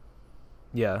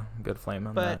 Yeah, good flame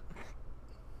on that.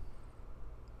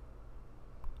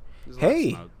 There's a lot of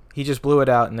Hey, smoke. he just blew it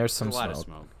out, and there's some There's a lot smoke. of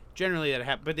smoke. Generally, that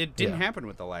happens, but it didn't Yeah. happen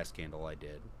with the last candle I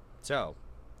did. So,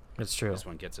 It's true. this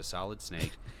one gets a solid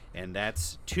snake, and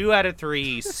that's 2 out of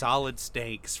 3 solid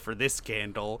snakes for this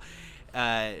candle.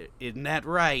 Isn't that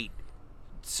right?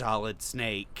 Solid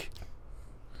snake.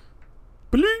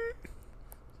 Bling.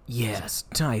 Yes,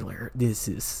 Tyler, this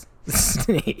is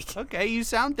Snake. Okay, you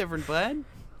sound different, bud.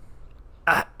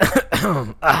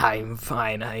 I'm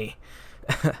fine.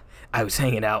 I was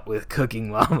hanging out with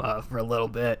Cooking Mama for a little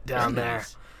bit down Very there.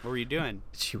 nice. What were you doing?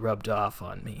 She rubbed off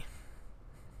on me.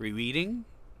 Were you eating?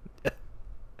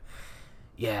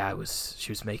 Yeah,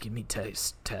 she was making me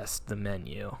test the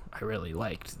menu. I really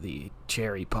liked the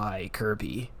cherry pie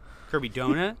Kirby. Kirby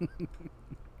donut?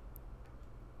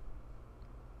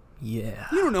 Yeah.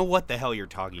 You don't know what the hell you're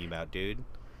talking about, dude.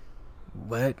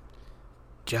 What?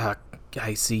 Jacques,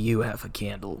 I see you have a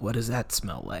candle. What does that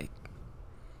smell like?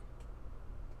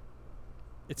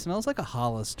 It smells like a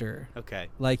Hollister. Okay.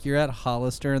 Like you're at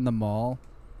Hollister in the mall,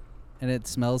 and it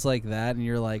smells like that, and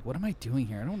you're like, what am I doing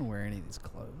here? I don't want to wear any of these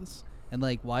clothes. And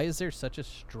like, why is there such a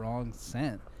strong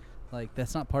scent? Like,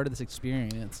 that's not part of this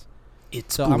experience.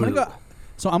 It's so blue.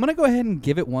 I'm gonna go ahead and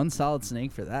give it one solid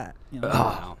snake for that. You know?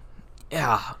 Oh,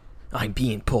 yeah. I'm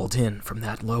being pulled in from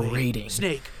that low rating.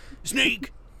 Snake!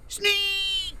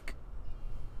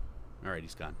 All right,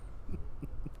 he's gone.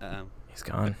 He's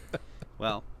gone.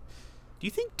 Well, do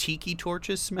you think tiki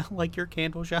torches smell like your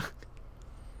candle, Jacques?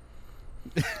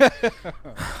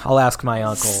 I'll ask my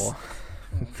uncle.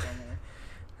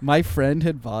 My friend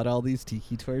had bought all these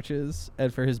tiki torches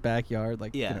and for his backyard,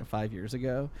 like 5 years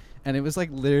ago, and it was like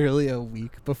literally a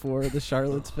week before the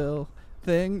Charlottesville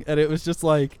thing, and it was just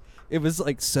like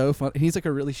so fun. And he's like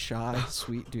a really shy,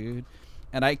 sweet dude,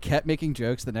 and I kept making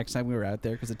jokes the next time we were out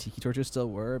there because the tiki torches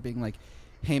still were, being like,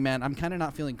 "Hey man, I'm kind of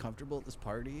not feeling comfortable at this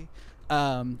party,"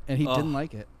 and he didn't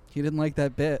like it. He didn't like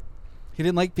that bit. He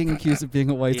didn't like being accused of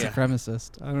being a white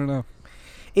supremacist. I don't know.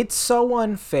 It's so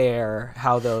unfair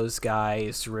how those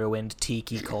guys ruined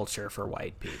tiki culture for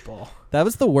white people. That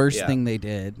was the worst thing they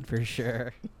did, for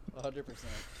sure.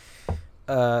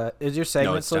 100%. Is your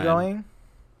segment still time. going?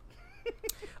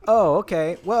 Oh,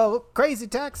 okay. Well, Crazy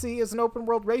Taxi is an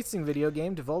open-world racing video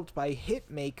game developed by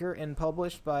Hitmaker and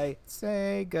published by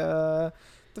Sega.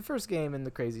 The first game in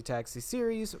the Crazy Taxi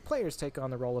series, players take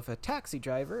on the role of a taxi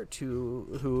driver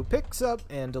who picks up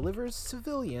and delivers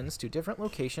civilians to different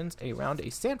locations around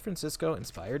a San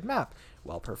Francisco-inspired map,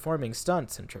 while performing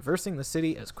stunts and traversing the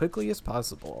city as quickly as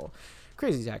possible.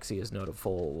 Crazy Taxi is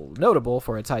notable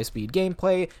for its high-speed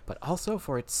gameplay, but also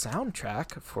for its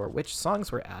soundtrack, for which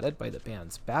songs were added by the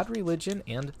bands Bad Religion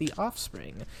and The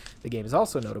Offspring. The game is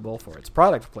also notable for its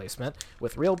product placement,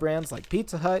 with real brands like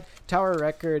Pizza Hut, Tower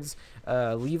Records,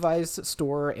 Levi's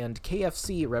Store, and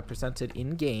KFC represented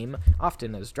in-game,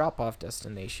 often as drop-off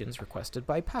destinations requested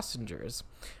by passengers.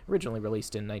 Originally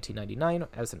released in 1999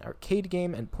 as an arcade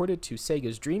game and ported to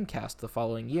Sega's Dreamcast the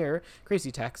following year,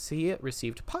 Crazy Taxi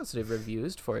received positive reviews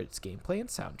for its gameplay and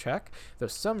soundtrack, though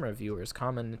some reviewers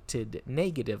commented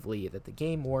negatively that the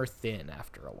game wore thin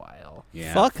after a while.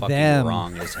 Yeah, fuck them.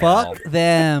 Wrong as hell. Fuck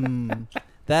them.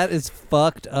 That is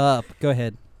fucked up. Go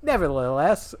ahead.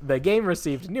 Nevertheless, the game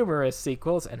received numerous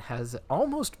sequels and has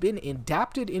almost been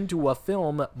adapted into a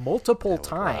film multiple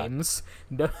times,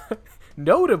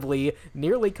 notably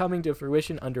nearly coming to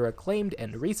fruition under acclaimed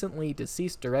and recently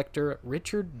deceased director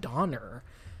Richard Donner.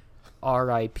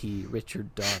 R.I.P.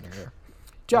 Richard Donner.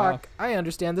 Jacques, I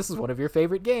understand this is one of your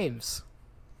favorite games.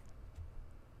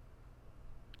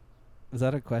 Is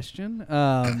that a question?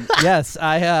 Yes,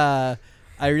 I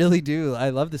really do.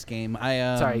 I love this game.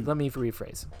 Sorry, let me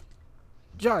rephrase.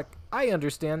 Jacques, I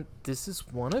understand this is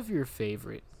one of your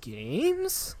favorite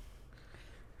games?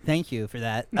 Thank you for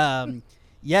that.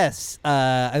 Yes,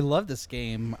 I love this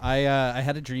game. I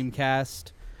had a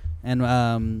Dreamcast, and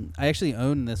I actually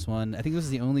owned this one. I think this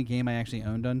was the only game I actually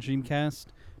owned on Dreamcast,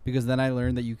 because then I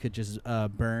learned that you could just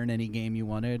burn any game you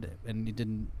wanted, and you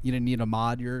didn't need to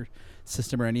mod your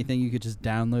system or anything. You could just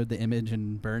download the image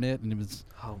and burn it, and it was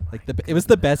it was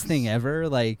the best thing ever.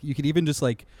 Like, you could even just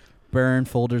like burn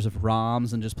folders of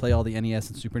ROMs and just play all the NES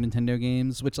and Super Nintendo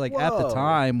games, which like at the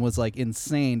time was like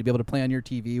insane to be able to play on your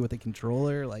TV with a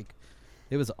controller. Like,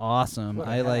 it was awesome.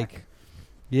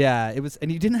 Yeah, it was,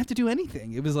 and you didn't have to do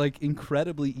anything. It was like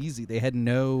incredibly easy. They had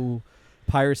no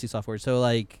piracy software, so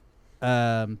like.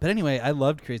 But anyway, I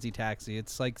loved Crazy Taxi.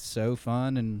 It's like so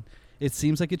fun, and it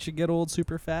seems like it should get old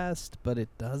super fast, but it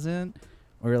doesn't.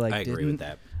 Or like, I agree with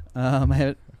that.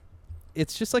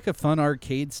 It's just like a fun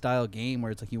arcade style game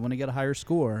where it's like you want to get a higher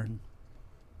score.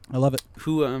 I love it.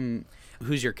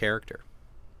 Who's your character?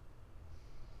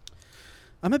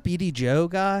 I'm a BD Joe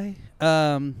guy.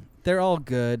 They're all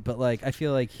good, but like I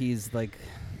feel like he's like.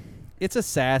 It's a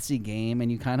sassy game,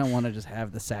 and you kind of want to just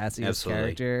have the sassiest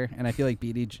character. And I feel like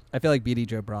BD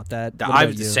Joe brought that.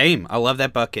 I'm the same. I love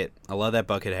that bucket. I love that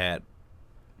bucket hat.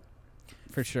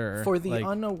 For sure. For the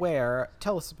unaware,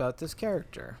 tell us about this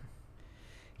character.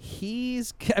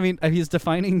 His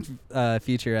defining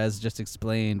feature, as just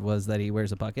explained, was that he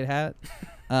wears a bucket hat.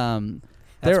 That's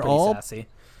they're pretty sassy.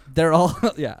 They're all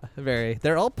very.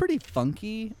 They're all pretty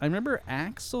funky. I remember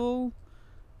Axel.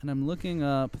 And I'm looking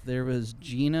up. There was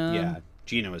Gina. Yeah,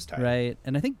 Gina was tight. Right,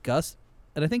 and I think Gus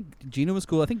and I think Gina was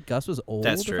cool. I think Gus was old.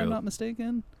 That's if true. I'm not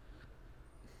mistaken.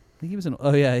 I think he was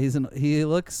he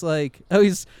looks like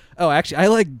actually I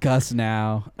like Gus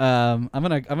now. I'm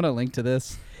gonna link to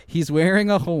this. He's wearing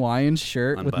a Hawaiian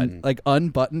shirt Unbuttoned. with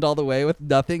unbuttoned all the way with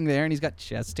nothing there, and he's got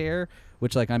chest hair,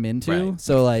 which I'm into. Right.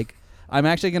 So I'm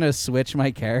actually gonna switch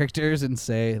my characters and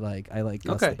say I like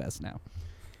Gus the best now.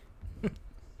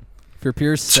 For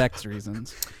pure sex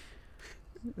reasons.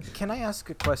 Can I ask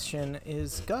a question?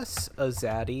 Is Gus a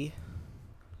zaddy?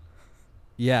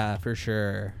 Yeah, for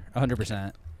sure.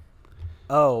 100%.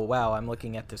 Oh, wow, I'm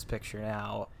looking at this picture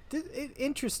now.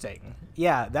 Interesting.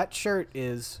 Yeah, that shirt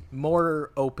is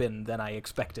more open than I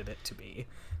expected it to be.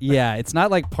 Yeah, it's not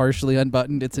partially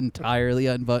unbuttoned, it's entirely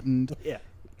unbuttoned. Yeah.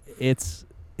 It's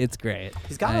great.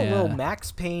 He's got a little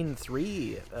Max Payne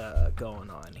 3 going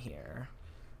on here.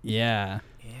 Yeah.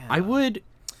 Yeah. I would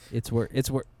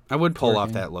pull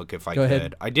off that look if I Go could.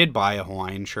 ahead. I did buy a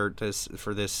Hawaiian shirt this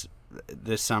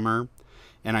summer,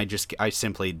 and I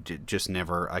simply just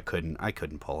never I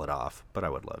couldn't pull it off, but I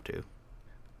would love to.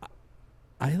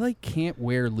 I can't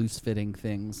wear loose fitting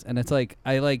things, and it's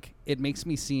it makes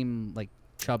me seem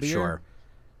chubbier. Sure.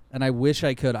 And I wish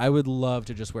I could. I would love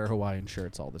to just wear Hawaiian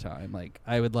shirts all the time.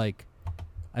 I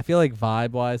feel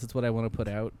vibe wise it's what I want to put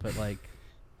out, but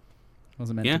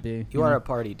wasn't meant to be. You are a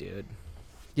party dude.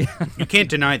 Yeah. You can't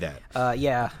deny that.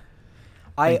 Yeah.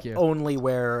 Thank I you. only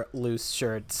wear loose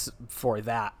shirts for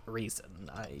that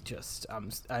reason.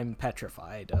 I'm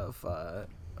petrified of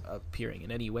appearing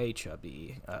in any way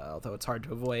chubby, although it's hard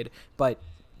to avoid. But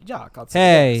Jacques, I'll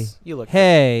say this. You look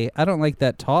Hey, I don't like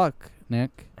that talk,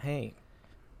 Nick. Hey.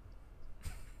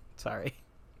 Sorry.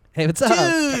 Hey, what's up?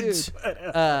 Dudes! Dude,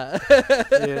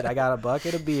 I got a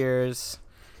bucket of beers.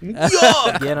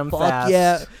 Yeah! Get them Fuck fast.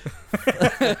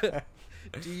 yeah.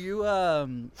 Do you,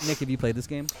 Nick, have you played this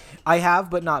game? I have,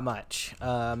 but not much.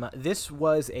 This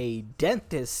was a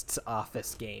dentist's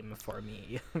office game for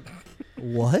me.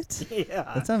 What? Yeah.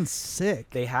 That sounds sick.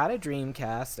 They had a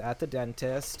Dreamcast at the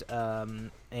dentist,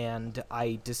 and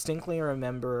I distinctly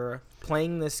remember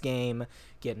playing this game,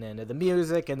 getting into the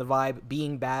music and the vibe,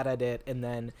 being bad at it, and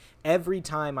then every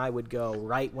time I would go,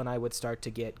 right when I would start to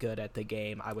get good at the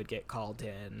game, I would get called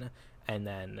in, and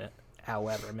then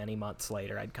however many months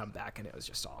later, I'd come back and it was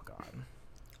just all gone.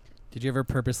 Did you ever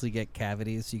purposely get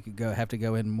cavities so you could have to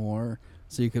go in more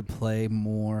so you could play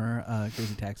more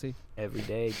Crazy Taxi? Every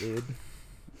day, dude.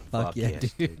 Fuck yeah,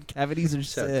 yes, dude. Cavities are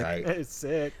So sick. tight. It's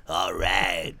sick. All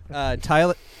right.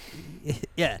 Tyler.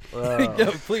 Yeah. Whoa.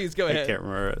 No, please go I ahead. can't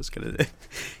remember what I was going to do.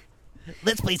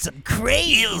 Let's play some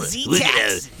crazy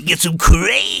taxi. Get some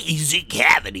crazy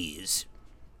cavities.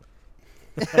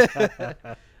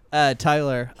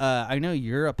 Tyler, I know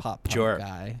you're a pop punk Sure.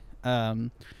 guy.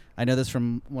 I know this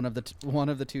from one of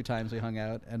the two times we hung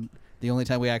out, and the only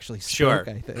time we actually spoke. Sure.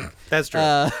 I think That's true.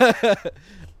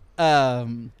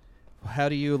 How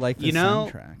do you like the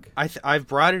soundtrack? I've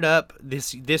brought it up.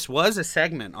 This was a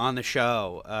segment on the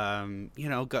show.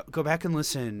 Go back and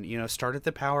listen. Start at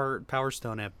the Power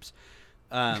Stone eps.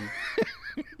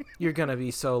 You're gonna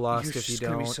be so lost if you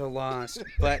Gonna don't. be so lost.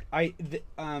 But I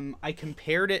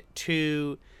compared it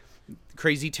to the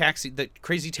Crazy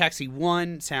Taxi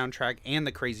 1 soundtrack and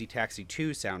the Crazy Taxi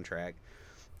 2 soundtrack,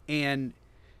 and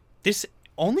this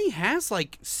only has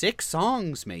 6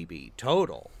 songs maybe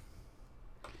total.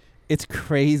 It's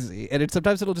crazy, and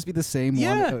sometimes it'll just be the same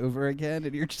Yeah. one over again,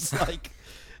 and you're just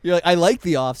you're I like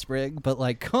The Offspring, but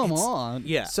come on.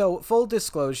 Yeah. So, full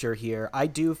disclosure here, I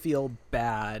do feel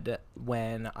bad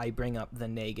when I bring up the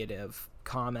negative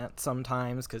comment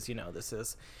sometimes, because, this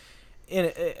is...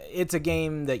 It's a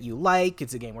game that you like.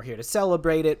 It's a game we're here to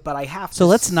celebrate it, but I have to... So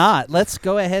let's not. Let's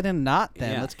go ahead and not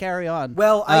then. Yeah. Let's carry on.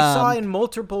 Well, I saw in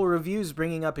multiple reviews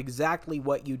bringing up exactly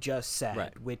what you just said,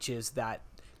 Right. which is that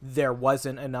there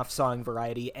wasn't enough song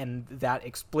variety, and that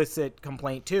explicit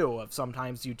complaint too of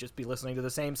sometimes you'd just be listening to the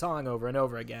same song over and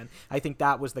over again. I think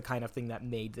that was the kind of thing that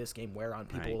made this game wear on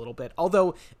people Right. a little bit.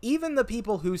 Although even the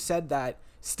people who said that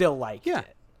still liked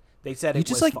it. They said You it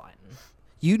just was fun.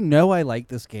 I like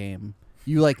this game.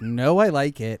 You know I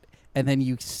like it, and then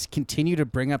you continue to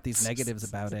bring up these negatives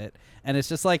about it, and it's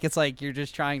just it's you're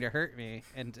just trying to hurt me,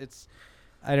 and it's.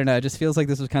 I don't know. It just feels like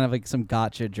this was kind of some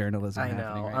gotcha journalism. I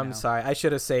happening know. right I'm now. sorry. I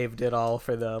should have saved it all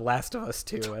for the Last of Us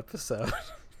 2 episode.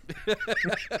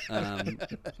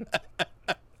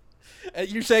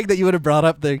 You're saying that you would have brought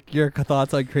up your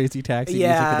thoughts on Crazy Taxi music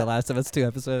Yeah. in the Last of Us 2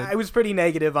 episode. I was pretty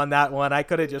negative on that one. I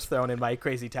could have just thrown in my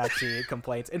Crazy Taxi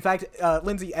complaints. In fact,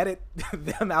 Lindsay, edit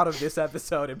them out of this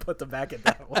episode and put them back in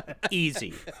that one.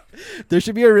 Easy. There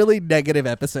should be a really negative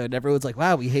episode. And everyone's like,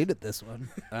 "Wow, we hated this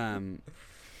one."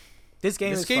 This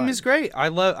game is great. I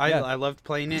loved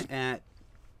playing it at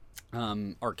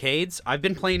arcades. I've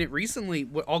been playing it recently.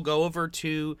 I'll go over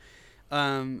to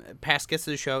past guests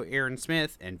of the show, Aaron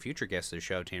Smith, and future guests of the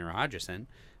show, Tanner Hodgson.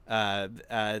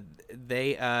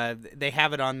 They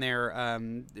have it on their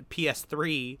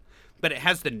PS3, but it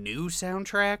has the new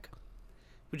soundtrack,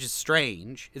 which is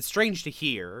strange. It's strange to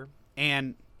hear,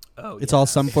 and it's all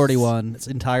Sum 41. It's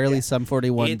entirely Sum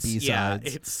 41 B-sides. Yeah,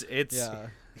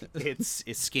 it's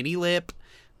Skinny Lip,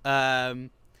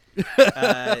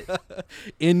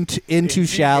 into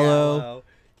Shallow.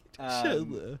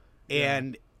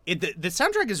 And the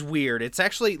soundtrack is weird. It's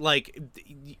actually like,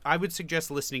 I would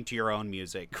suggest listening to your own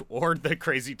music or the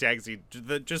Crazy Taxi.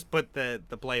 Just put the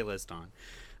playlist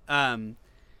on.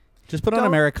 Just put on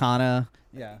Americana.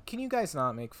 Yeah. Can you guys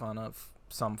not make fun of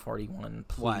Sum 41,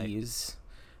 please?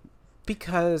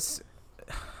 Because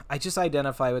I just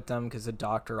identify with them because the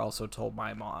doctor also told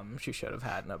my mom she should have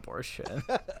had an abortion.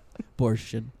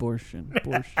 Abortion.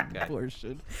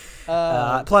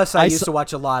 Plus, I used to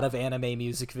watch a lot of anime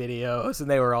music videos, and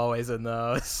they were always in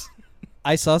those.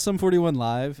 I saw Sum 41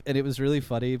 live, and it was really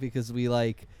funny because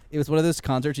it was one of those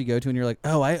concerts you go to, and you're like,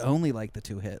 oh, I only like the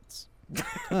 2 hits.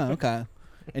 Oh, okay.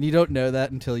 And you don't know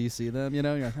that until you see them, you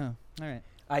know? You're like, oh, all right.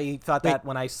 I thought that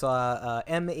when I saw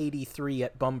M83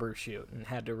 at Bumbershoot and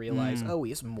had to realize, oh,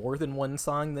 he has more than one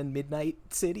song than Midnight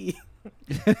City.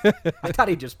 I thought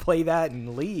he'd just play that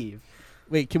and leave.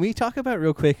 Wait, can we talk about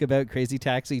real quick about Crazy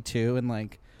Taxi 2 and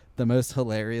like the most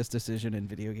hilarious decision in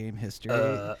video game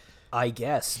history? I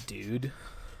guess, dude.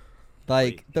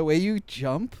 Like the way you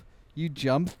jump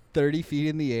 30 feet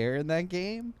in the air in that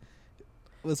game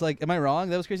was like, am I wrong?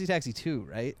 That was Crazy Taxi 2,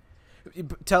 right?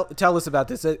 Tell us about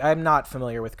this. I'm not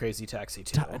familiar with Crazy Taxi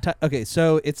 2. Okay,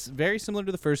 so it's very similar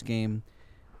to the first game,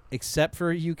 except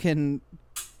for you can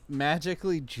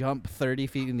magically jump 30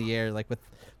 feet in the air, like with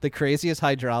the craziest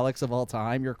hydraulics of all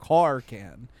time. Your car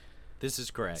can. This is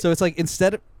correct. So it's like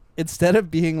instead of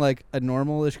being like a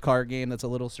normal-ish car game that's a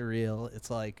little surreal,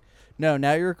 it's like, no,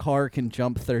 now your car can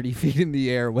jump 30 feet in the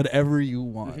air, whatever you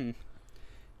want. Mm-hmm.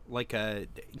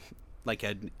 Like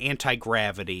an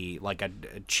anti-gravity, like a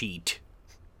cheat.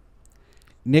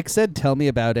 Nick said, tell me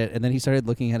about it, and then he started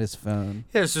looking at his phone.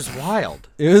 Yeah, it's just wild.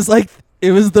 It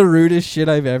was the rudest shit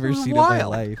I've ever seen in my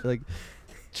life. Like,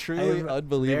 truly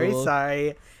unbelievable. Very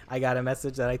sorry. I got a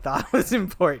message that I thought was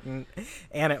important,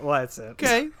 and it wasn't.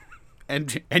 Okay.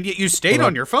 And yet you stayed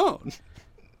on your phone.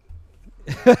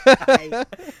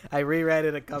 I reread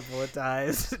it a couple of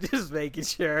times, just making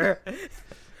sure.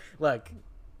 Look,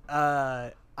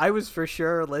 I was for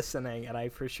sure listening, and I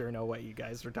for sure know what you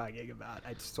guys were talking about.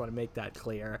 I just want to make that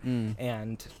clear.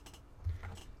 And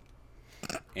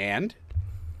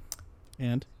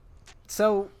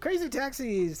so Crazy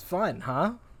Taxi is fun,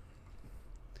 huh?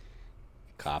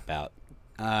 Cop out.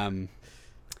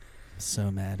 So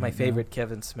mad. My favorite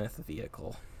Kevin Smith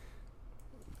vehicle.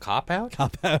 Cop out?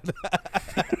 Cop out.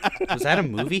 Was that a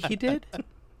movie he did?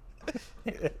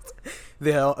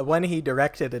 The one he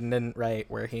directed and didn't write,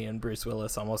 where he and Bruce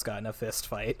Willis almost got in a fist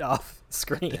fight off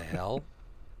screen. What the hell?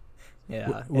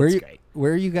 Yeah, it's great.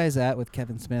 Where are you guys at with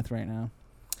Kevin Smith right now?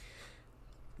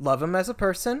 Love him as a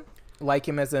person, like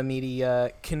him as a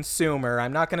media consumer.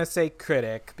 I'm not going to say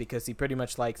critic, because he pretty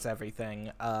much likes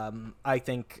everything. I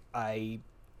think I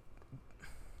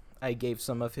gave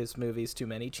some of his movies too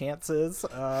many chances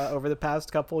over the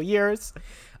past couple years.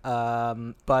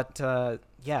 But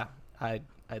yeah,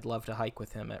 I'd love to hike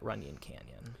with him at Runyon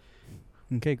Canyon.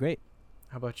 Okay, great.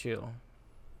 How about you?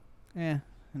 I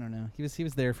don't know. He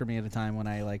was there for me at a time when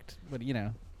I liked, but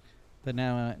but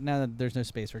now that there's no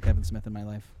space for Kevin Smith in my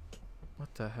life.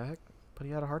 What the heck? But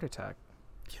he had a heart attack.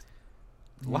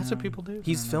 Lots of people do.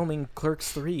 He's filming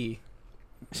Clerks 3.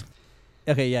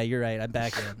 Okay, yeah, you're right. I'm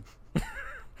back in.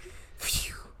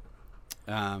 Phew.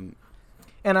 Um,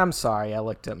 And I'm sorry, I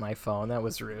looked at my phone. That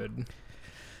was rude.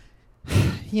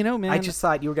 Man. I just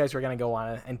thought you guys were going to go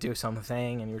on and do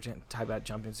something, and you were talking about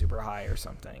jumping super high or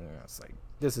something. And I was like,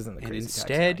 this isn't the and Crazy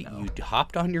instead, Taxi I know. you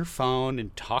hopped on your phone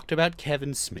and talked about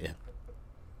Kevin Smith.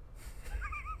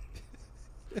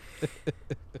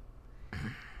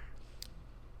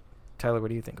 Tyler, what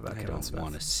do you think about I Kevin don't Smith?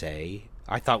 want to say.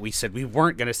 I thought we said we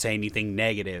weren't going to say anything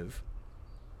negative.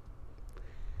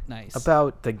 Nice.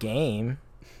 About the game.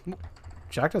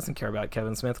 Jacques doesn't care about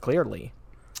Kevin Smith, clearly.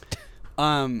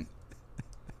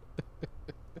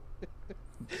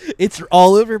 It's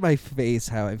all over my face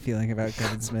how I'm feeling about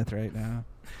Kevin Smith right now.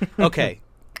 Okay.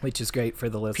 Which is great for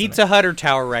the listener. Pizza Hut or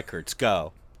Tower Records?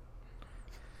 Go.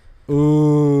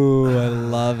 Ooh, I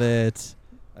love it.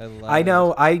 I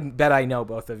know. I bet I know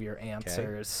both of your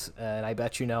answers, and I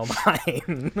bet you know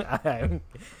mine. I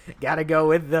gotta go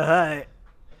with the Hut.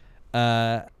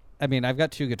 I mean, I've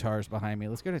got 2 guitars behind me.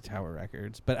 Let's go to Tower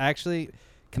Records. But actually,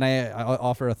 can I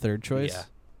offer a third choice? Yeah.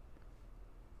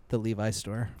 The Levi's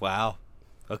store. Wow.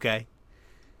 Okay.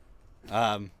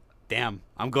 Damn.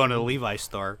 I'm going to the Levi's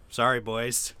store. Sorry,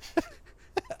 boys.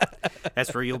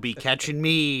 That's where you'll be catching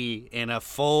me in a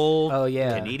full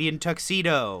Canadian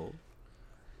tuxedo.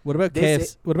 What about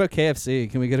What about KFC?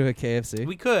 Can we go to a KFC?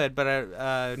 We could,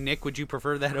 but Nick, would you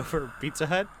prefer that over Pizza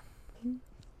Hut?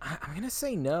 I'm gonna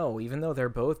say no, even though they're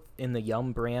both in the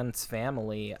Yum Brands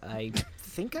family. I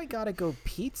think I gotta go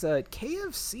pizza at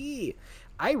KFC.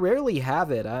 I rarely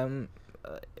have it.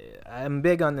 I'm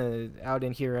big on the out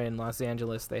in here in Los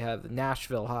Angeles. They have the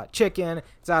Nashville hot chicken.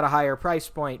 It's at a higher price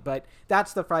point, but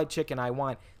that's the fried chicken I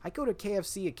want. I go to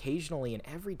KFC occasionally, and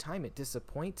every time it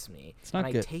disappoints me. It's not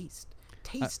and good. I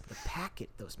taste the packet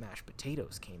those mashed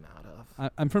potatoes came out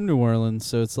of. I'm from New Orleans,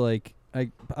 so it's like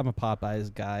I'm a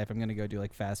Popeyes guy. If I'm gonna go do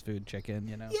like fast food chicken,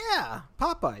 you know. Yeah,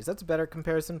 Popeyes. That's a better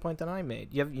comparison point than I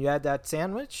made. You had that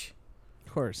sandwich?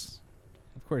 Of course.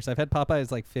 I've had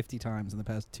Popeyes like 50 times in the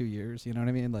past 2 years. You know what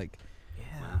I mean? Like,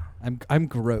 yeah. I'm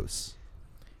gross.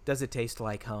 Does it taste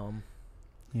like home?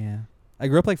 Yeah. I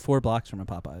grew up like 4 blocks from a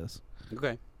Popeyes.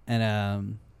 Okay.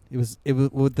 And it was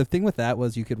the thing with that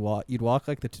was you'd walk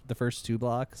like the first 2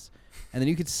 blocks, and then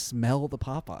you could smell the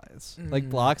Popeyes like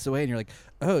blocks away, and you're like,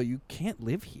 oh, you can't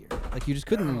live here. Like you just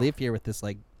couldn't live here with this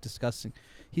like disgusting.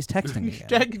 He's texting me.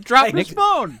 Again. Drop his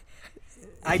phone.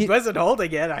 I wasn't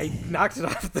holding it. I knocked it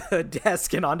off the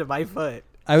desk and onto my foot.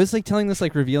 I was like telling this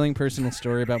like revealing personal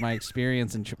story about my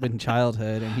experience in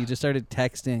childhood, and he just started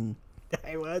texting.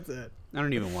 I wasn't. I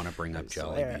don't even want to bring up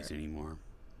Jollibees anymore.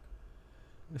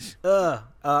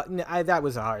 That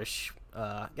was harsh.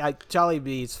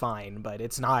 Jollibee's fine, but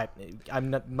it's not.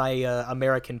 My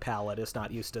American palate is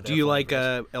not used to. Do you like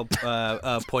Pollo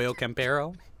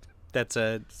Campero? That's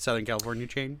a Southern California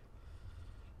chain.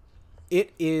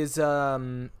 It is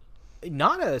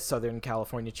not a Southern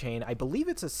California chain. I believe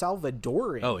it's a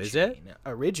Salvadoran. Oh, is chain, it?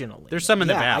 Originally, There's some in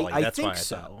the valley. I That's think why I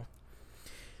so. thought.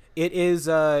 It is.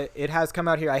 It has come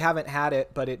out here. I haven't had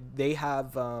it, but they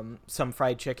have some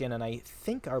fried chicken, and I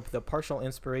think are the partial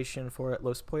inspiration for it,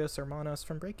 Los Pollos Hermanos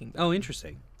from Breaking Bad. Oh,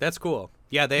 interesting. That's cool.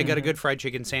 Yeah, they got a good fried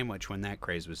chicken sandwich when that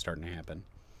craze was starting to happen.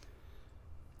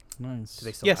 Nice. Do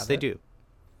they still Yes, have they it? do.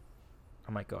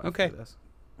 I might go Okay. after this.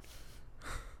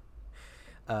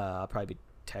 I'll probably be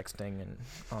texting and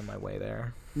on my way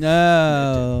there.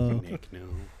 No. Nick, no.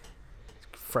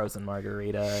 Frozen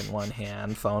margarita in one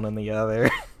hand, phone in the other.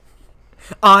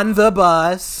 On the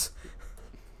bus.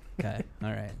 Okay.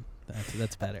 All right.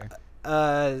 That's better.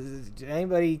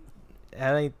 Anybody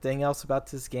have anything else about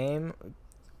this game?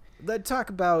 Let's talk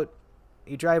about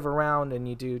you drive around and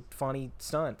you do funny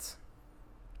stunts.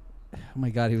 Oh my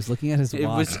God, he was looking at his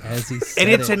watch as he said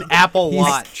And it's it. an Apple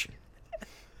Watch.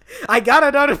 I got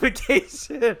a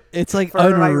notification. It's like for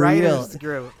my unreal. writers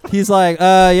group. He's like,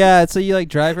 yeah. So you like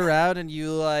drive around and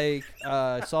you like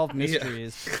solve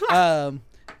mysteries.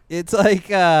 It's like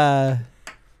I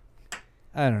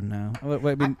don't know.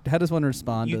 I mean, how does one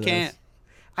respond to You can't.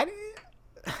 I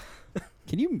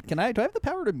Can I? Do I have the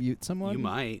power to mute someone? You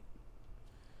might.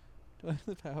 Do I have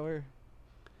the power?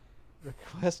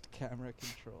 Request camera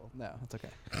control. No, that's okay.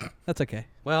 That's okay.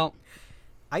 Well,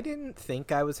 I didn't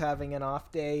think I was having an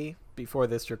off day before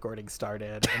this recording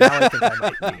started. And now I think I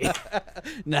might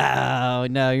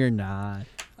be. No, you're not.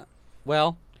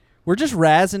 well, We're just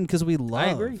razzing because we love.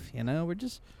 I agree. You know, we're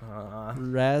just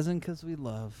razzing because we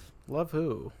love. Love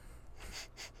who?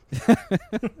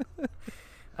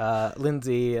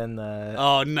 Lindsay and the.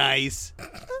 oh, nice.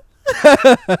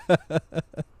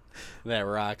 That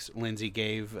rocks. Lindsay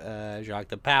gave Jacques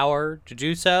the power to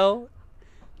do so,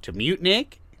 to mute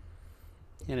Nick,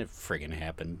 and it friggin'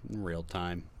 happened in real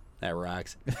time. That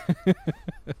rocks.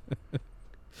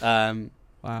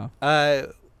 Wow.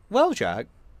 Well, Jacques,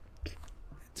 it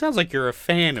sounds like you're a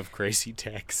fan of Crazy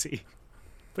Taxi.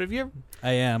 But have you ever,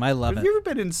 I am. I love have it. you ever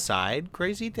been inside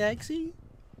Crazy Taxi?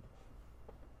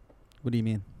 What do you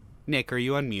mean? Nick, are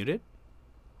you unmuted?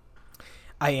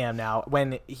 I am now.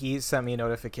 When he sent me a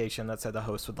notification that said the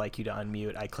host would like you to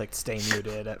unmute, I clicked stay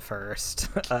muted at first,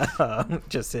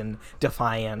 just in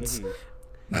defiance.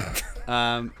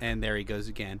 And there he goes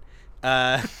again.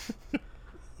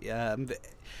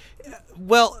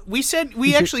 Well, we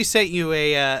actually sent you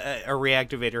a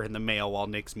reactivator in the mail while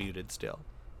Nick's muted still.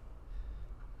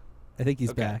 I think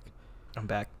he's Okay. back. I'm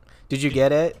back. Did you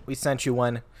get it? We sent you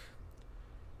one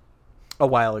a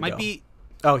while ago. Might be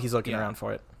Oh, he's looking Yeah. around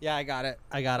for it. Yeah, I got it.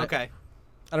 I got it. okay.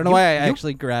 I don't know why I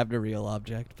actually grabbed a real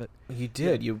object, but You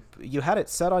did. You had it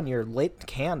set on your lit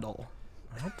candle.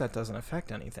 I hope that doesn't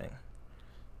affect anything.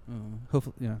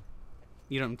 hopefully, yeah.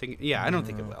 You don't think? Yeah, I don't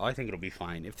think it will. I think it'll be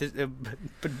fine. If this,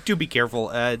 but do be careful.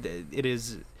 It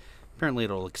is apparently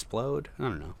it'll explode. I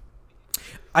don't know.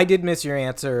 I did miss your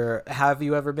answer. Have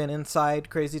you ever been inside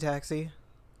Crazy Taxi?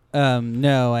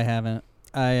 No, I haven't.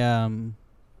 No,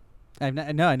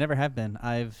 I never have been.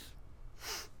 I've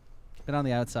been on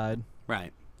the outside.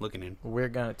 Right, looking in. We're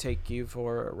gonna take you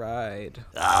for a ride.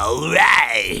 All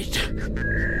right.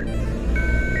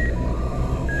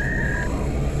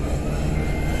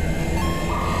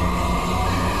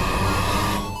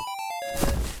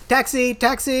 Taxi!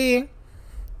 Taxi!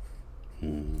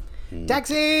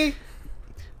 Taxi!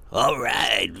 All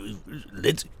right.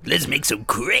 Let's make some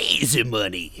crazy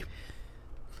money.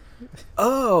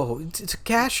 Oh, it's a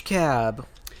cash cab.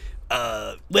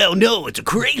 Well, no, it's a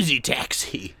crazy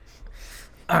taxi.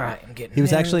 All right, I'm getting. He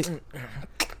was in. actually.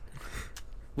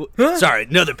 Sorry,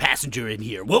 another passenger in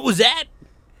here. What was that?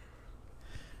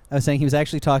 I was saying he was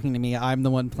actually talking to me. I'm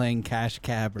the one playing Cash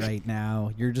Cab right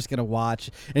now. You're just gonna watch,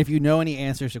 and if you know any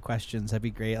answers to questions, that'd be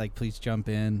great. Like, please jump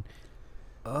in.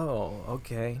 Oh,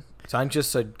 okay. So I'm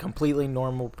just a completely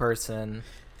normal person.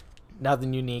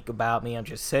 Nothing unique about me. I'm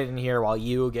just sitting here while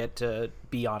you get to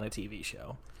be on a TV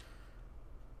show.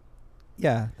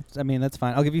 Yeah, I mean that's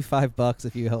fine. I'll give you $5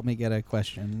 if you help me get a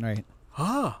question right.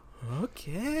 Oh,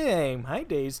 okay. My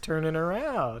day's turning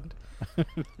around.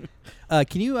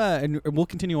 Can you? And we'll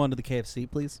continue on to the KFC,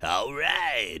 please. All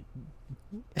right.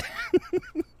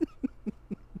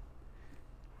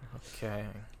 Okay.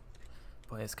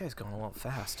 Boy, this guy's going a little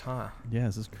fast, huh? Yeah,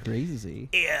 this is crazy.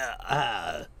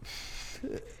 Yeah,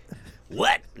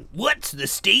 what's the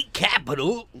state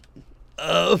capital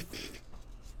of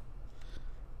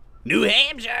New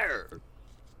Hampshire?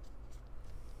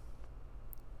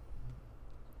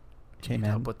 Okay, Need man.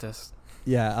 help with this?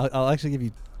 Yeah, I'll actually give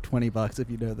you $20 if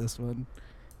you know this one.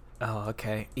 Oh,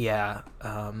 okay. Yeah.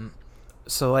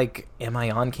 So, like, am I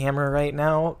on camera right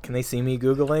now? Can they see me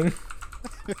Googling?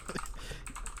 I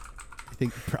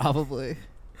think probably.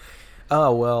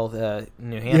 Oh, well, the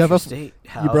New You Hampshire have State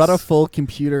House. You brought a full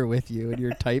computer with you, and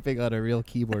you're typing on a real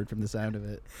keyboard from the sound of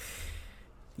it.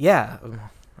 Yeah.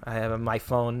 I have my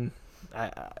phone.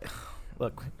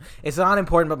 Look, it's not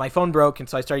important, but my phone broke, and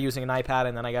so I started using an iPad,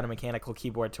 and then I got a mechanical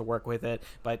keyboard to work with it.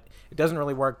 But it doesn't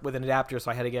really work with an adapter, so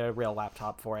I had to get a real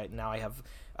laptop for it. And now I have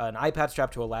an iPad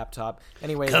strapped to a laptop.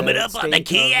 Anyway, Coming the up on the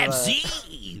state of,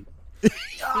 KFC.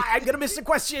 I'm gonna miss the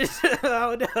question.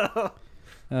 Oh no.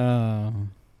 Oh.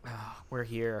 We're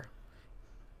here.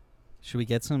 Should we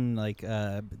get some like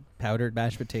powdered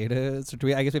mashed potatoes? Or do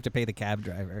we? I guess we have to pay the cab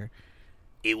driver.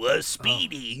 It was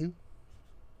speedy.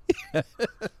 It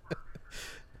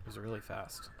was really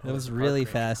fast. It was really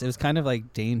fast. It was kind of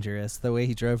like dangerous the way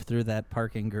he drove through that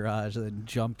parking garage and then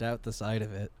jumped out the side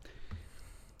of it.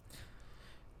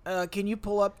 Can you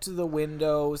pull up to the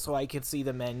window so I can see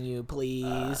the menu,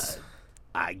 please?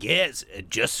 I guess,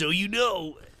 just so you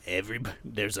know,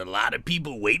 there's a lot of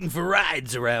people waiting for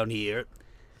rides around here.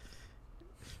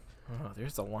 Oh,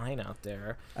 there's a line out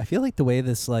there. I feel like the way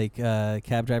this like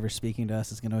cab driver speaking to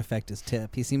us is going to affect his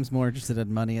tip. He seems more interested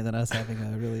in money than us having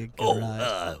a really good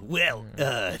ride.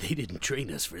 They didn't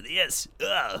train us for this.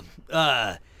 Give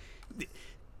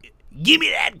me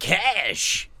that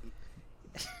cash.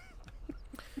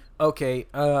 Okay,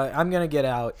 I'm gonna get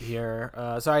out here.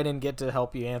 Sorry I didn't get to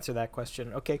help you answer that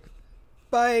question. Okay,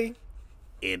 bye.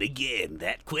 And again,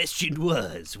 that question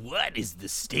was, what is the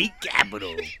state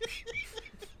capital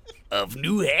of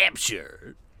New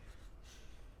Hampshire?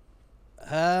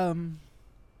 I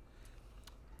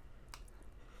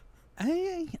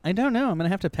don't know. I'm gonna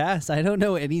have to pass. I don't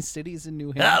know any cities in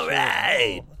New Hampshire. All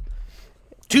right.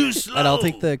 Too slow. And I'll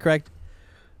take the correct.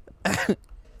 Hi.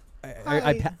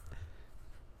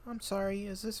 I'm sorry.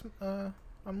 Is this? I'm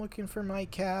looking for my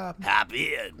cab. Hop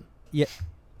in. Yeah.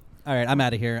 All right. I'm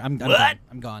out of here. I'm What? done.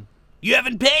 I'm gone. You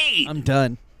haven't paid. I'm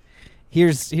done.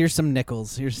 Here's some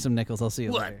nickels. Here's some nickels. I'll see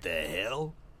you later. What the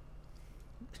hell?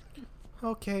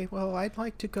 Okay. Well, I'd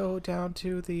like to go down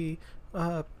to the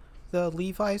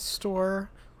Levi's store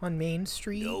on Main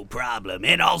Street. No problem.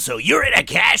 And also, you're in a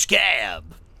cash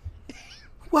cab.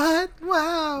 What?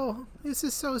 Wow! This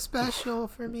is so special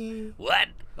for me. What?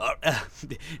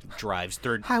 Drives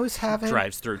through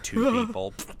two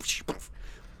people.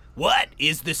 What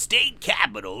is the state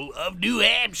capital of New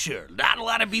Hampshire? Not a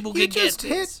lot of people can get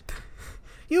this.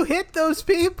 You hit those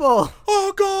people.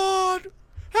 Oh, God!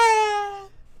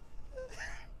 Help!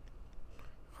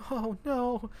 Oh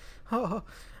no! Oh,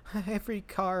 every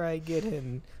car I get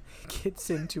in gets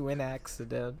into an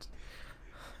accident.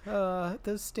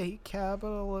 The state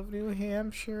capital of New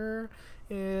Hampshire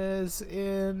is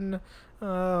in,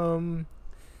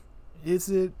 is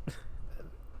it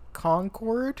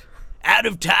Concord? Out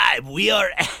of time. We are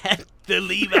at the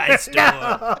Levi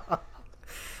store.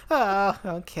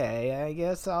 Okay, I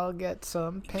guess I'll get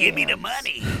some pants. Give me the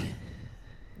money.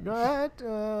 What?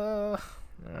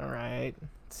 Alright.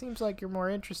 Seems like you're more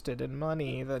interested in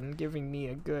money than giving me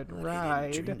a good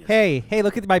ride. Hey,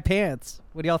 look at my pants.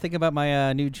 What do y'all think about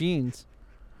my new jeans?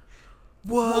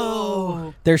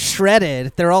 Whoa! They're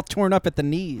shredded. They're all torn up at the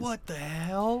knees. What the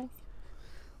hell?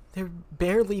 They're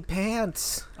barely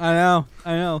pants. I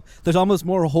know. There's almost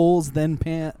more holes than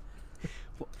pant.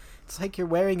 It's like you're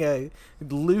wearing a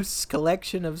loose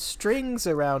collection of strings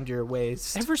around your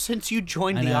waist. Ever since you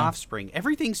joined I The know. Offspring,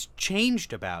 everything's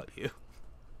changed about you.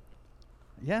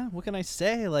 Yeah, what can I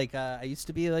say? Like, I used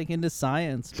to be like into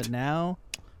science, but now,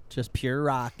 just pure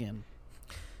rockin'.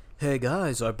 Hey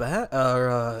guys,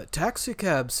 our taxi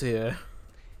cab's here.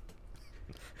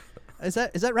 Is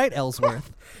that right,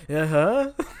 Ellsworth?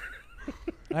 Uh-huh.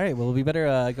 All right, well, we better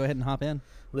go ahead and hop in.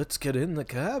 Let's get in the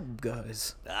cab,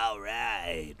 guys. All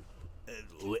right.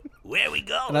 Where are we And,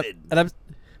 going?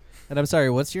 I'm sorry.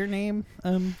 What's your name,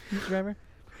 Mr. Driver?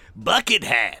 Bucket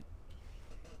hat.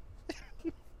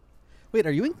 Wait,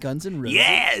 are you in Guns N' Roses?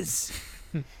 Yes.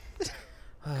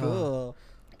 Cool.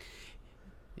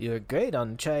 You're great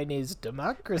on Chinese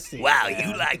democracy. Wow, man.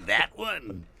 you like that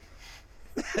one?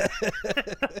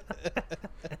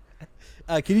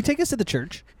 Can you take us to the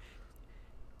church?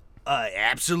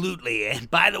 Absolutely.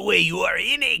 And by the way, you are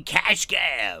in a cash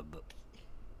cab.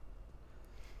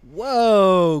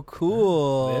 Whoa,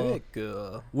 cool. Very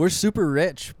cool. We're super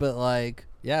rich, but like,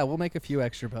 yeah, we'll make a few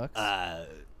extra bucks.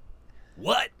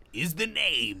 What is the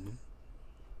name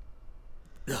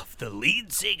of the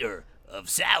lead singer of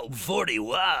Sound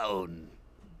 41?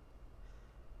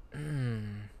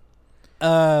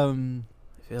 I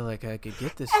feel like I could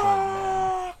get this one,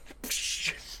 man.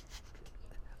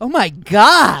 Oh my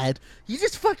God! You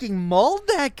just fucking mauled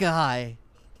that guy.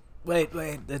 Wait,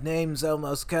 the name's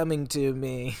almost coming to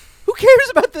me. Who cares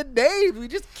about the name? We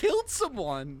just killed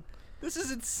someone. This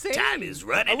is insane. Time is I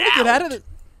running want to out. get out of the.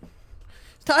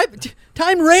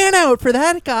 Time ran out for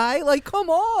that guy. Like, come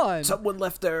on. Someone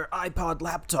left their iPod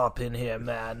laptop in here,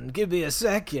 man. Give me a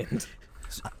second.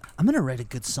 I'm gonna write a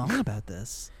good song about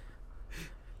this.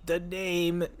 The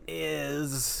name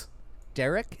is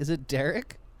Derek? Is it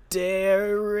Derek?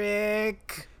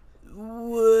 Derek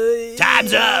Wood.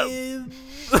 Time's up.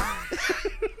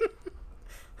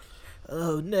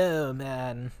 Oh no,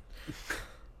 man.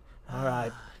 All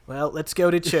right. Well, let's go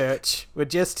to church. We're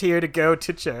just here to go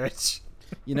to church.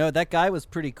 You know, that guy was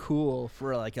pretty cool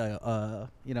for like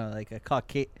like a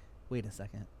Caucasian. Wait a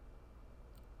second.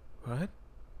 What?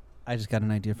 I just got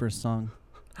an idea for a song.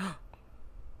 Do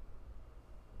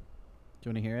you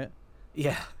want to hear it?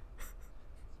 Yeah.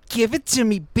 Give it to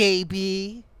me,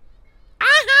 baby.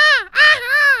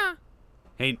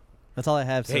 Hey, That's all I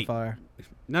have so Hey. far.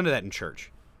 none of that in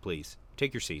church, please.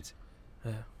 Take your seats.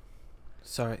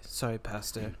 Sorry,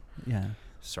 Pastor. Yeah.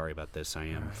 Sorry about this.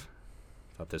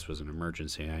 Thought this was an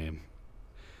emergency. I'm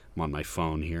on my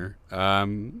phone here.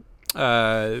 We're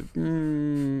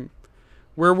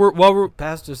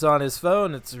Pastor's on his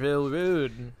phone. It's real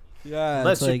rude. Yeah.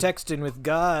 Unless you're texting with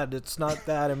God, it's not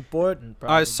that important.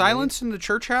 Probably. silence in the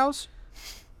church house.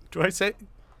 Do I say?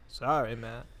 Sorry,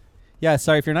 Matt. Yeah,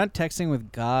 sorry, if you're not texting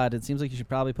with God, it seems like you should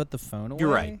probably put the phone away.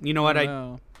 You're right. You know what? I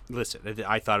don't know. Listen,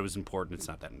 I thought it was important. It's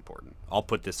not that important. I'll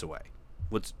put this away.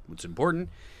 What's important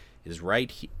is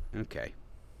right here. Okay.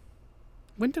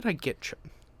 When did I get?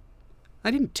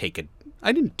 I didn't take a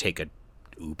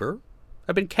Uber.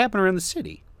 I've been cabbing around the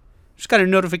city. Just got a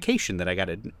notification that I got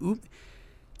an Uber. Did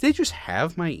they just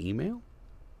have my email?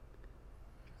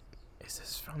 Is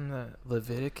this from the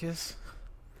Leviticus?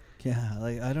 Yeah,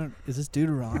 like I don't. Is this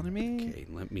Deuteronomy? Okay,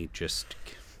 let me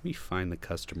find the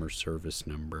customer service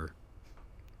number.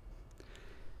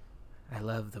 I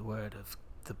love the word of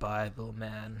the Bible,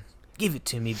 man. Give it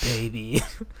to me, baby.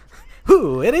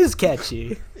 Ooh, it is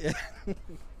catchy.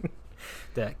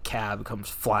 The cab comes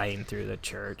flying through the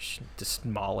church,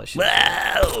 demolishes.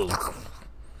 Whoa!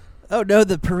 Oh no,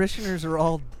 the parishioners are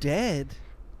all dead.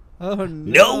 Oh no.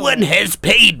 No one has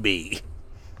paid me.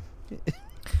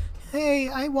 Hey,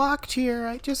 I walked here.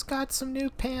 I just got some new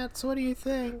pants. What do you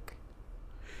think?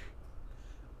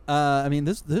 I mean,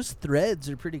 those threads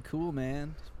are pretty cool,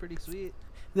 man. It's pretty sweet.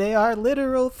 They are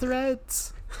literal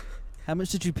threads. How much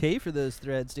did you pay for those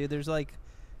threads, dude? There's like,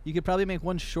 you could probably make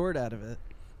one short out of it.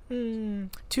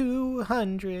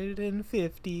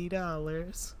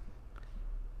 $250.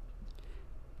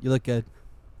 You look good.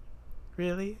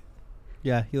 Really?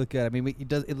 Yeah, you look good. I mean,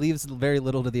 it leaves very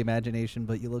little to the imagination,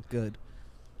 but you look good.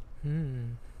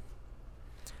 And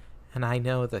I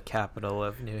know the capital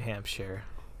of New Hampshire.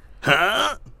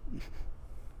 Huh?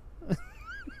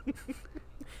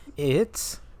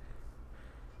 It's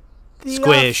the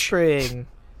Squish. Offspring.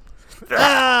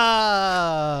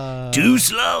 Too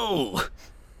slow.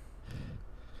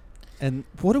 And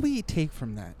what do we take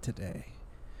from that today?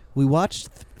 We watched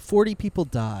 40 people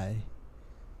die.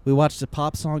 We watched a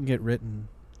pop song get written.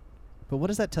 But what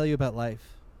does that tell you about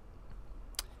life?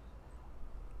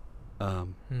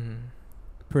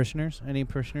 Parishioners? Any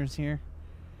parishioners here?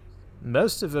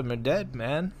 Most of them are dead,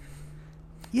 man.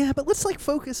 Yeah, but let's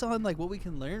focus on what we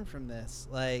can learn from this.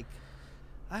 I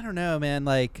don't know, man.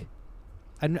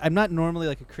 I'm not normally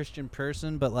a Christian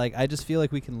person, but I just feel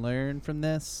like we can learn from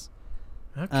this.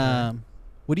 Okay.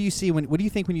 What do you see what do you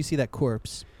think when you see that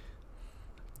corpse?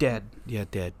 Dead. Yeah,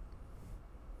 dead.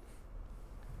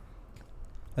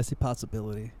 I see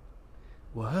possibility.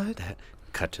 What?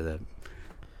 Cut to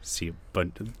see a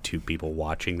bunch of 2 people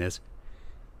watching this.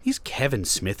 These Kevin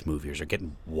Smith movies are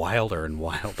getting wilder and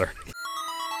wilder.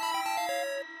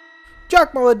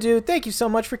 Jacques Mouledoux, thank you so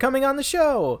much for coming on the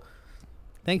show.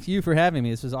 Thank you for having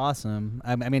me. This was awesome.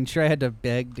 I mean, sure, I had to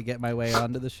beg to get my way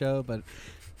onto the show, but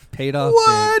paid off.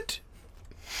 What?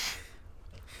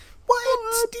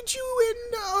 What? Did you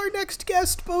and our next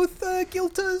guest both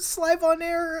guilt us live on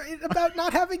air about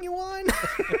not having you on?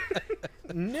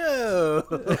 No.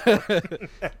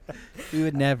 We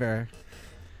would never.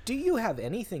 Do you have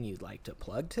anything you'd like to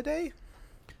plug today?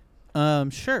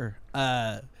 Sure.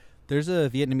 There's a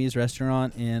Vietnamese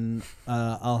restaurant in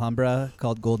Alhambra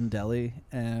called Golden Deli,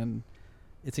 and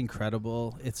it's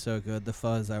incredible. It's so good. The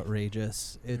pho is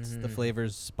outrageous. The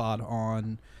flavor's spot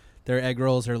on. Their egg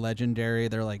rolls are legendary.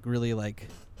 They're really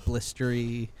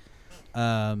blistery,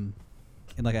 in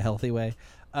a healthy way.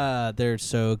 They're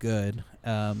so good.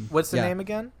 What's the name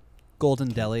again? Golden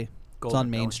Deli. It's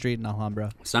on Main Deli. Street in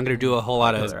Alhambra. It's not going to do a whole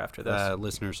lot I'll go of there after this.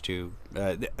 listeners to...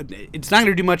 it's not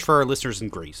going to do much for our listeners in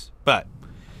Greece, but...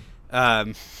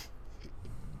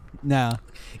 No.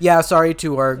 Yeah, sorry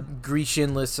to our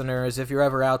Grecian listeners. If you're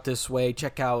ever out this way,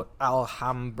 check out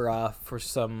Alhambra for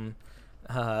some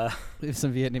We have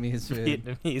some Vietnamese food.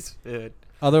 Vietnamese food.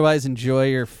 Otherwise, enjoy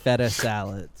your feta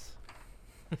salads.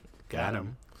 Got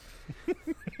him.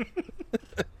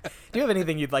 Do you have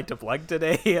anything you'd like to plug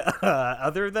today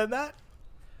other than that?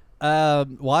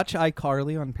 Watch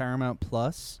iCarly on Paramount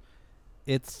Plus.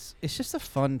 It's just a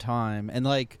fun time, and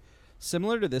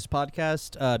similar to this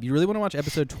podcast, you really want to watch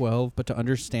episode 12, but to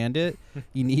understand it,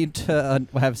 you need to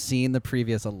have seen the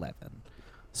previous 11.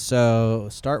 So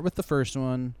start with the first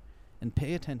one and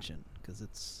pay attention because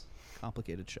it's a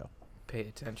complicated show. Pay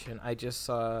attention. I just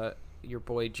saw your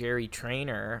boy Jerry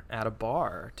Trainer at a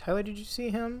bar. Tyler, did you see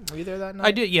him? Were you there that night?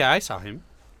 I did. Yeah, I saw him.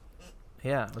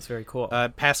 Yeah, it was very cool.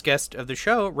 Past guest of the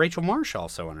show, Rachel Marsh,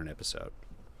 also on an episode.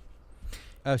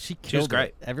 Oh, she killed great.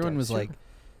 it. Everyone was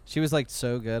she was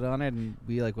so good on it, and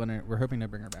we're hoping to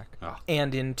bring her back. Oh.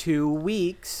 And in 2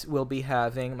 weeks, we'll be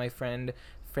having my friend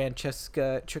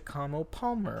Francesca Chicamo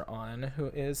Palmer on, who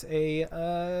is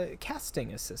a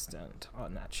casting assistant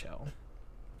on that show.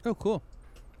 Oh, cool.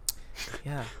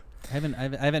 Yeah. I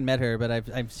haven't met her, but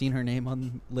I've seen her name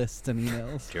on lists and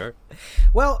emails. Sure.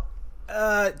 Well,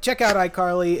 check out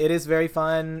iCarly. It is very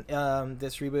fun.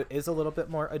 This reboot is a little bit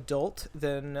more adult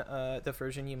than the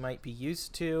version you might be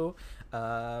used to.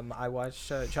 I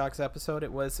watched Jacques' episode.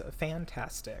 It was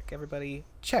fantastic. Everybody,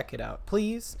 check it out,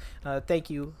 please. Thank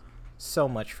you so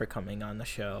much for coming on the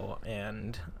show.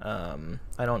 And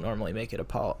I don't normally make it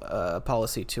a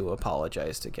policy to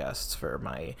apologize to guests for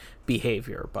my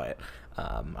behavior, but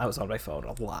I was on my phone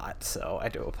a lot, so I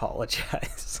do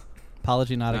apologize.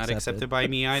 Apology not accepted by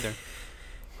me either.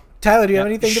 Tyler, do you have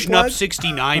anything to plug?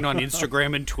 Schnup69 on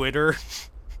Instagram and Twitter.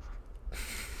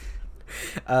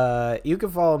 You can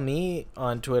follow me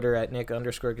on Twitter at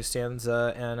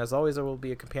Nick_Costanza, and as always, there will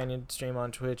be a companion stream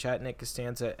on Twitch at Nick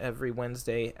Costanza every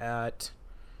Wednesday at...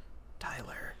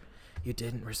 Tyler, you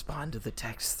didn't respond to the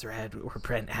text thread where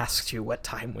Brent asked you what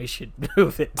time we should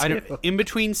move it to. In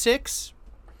between 6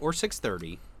 or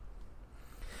 6:30.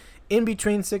 In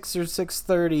between 6 or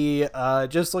 6:30,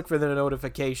 just look for the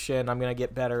notification. I'm going to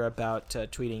get better about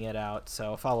tweeting it out.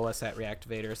 So follow us at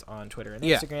Reactivators on Twitter and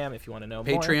Instagram if you want to know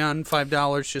more. Patreon,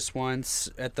 $5 just once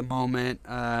at the moment.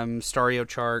 Stario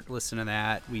chart, listen to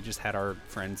that. We just had our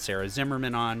friend Sarah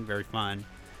Zimmerman on. Very fun.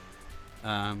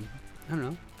 I don't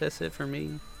know. That's it for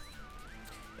me.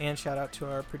 And shout out to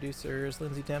our producers,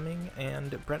 Lindsay Deming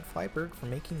and Brent Flyberg, for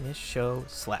making this show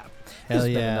slap. Hell This has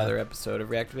been yeah. another episode of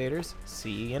Reactivators.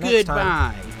 See you next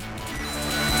time. Goodbye.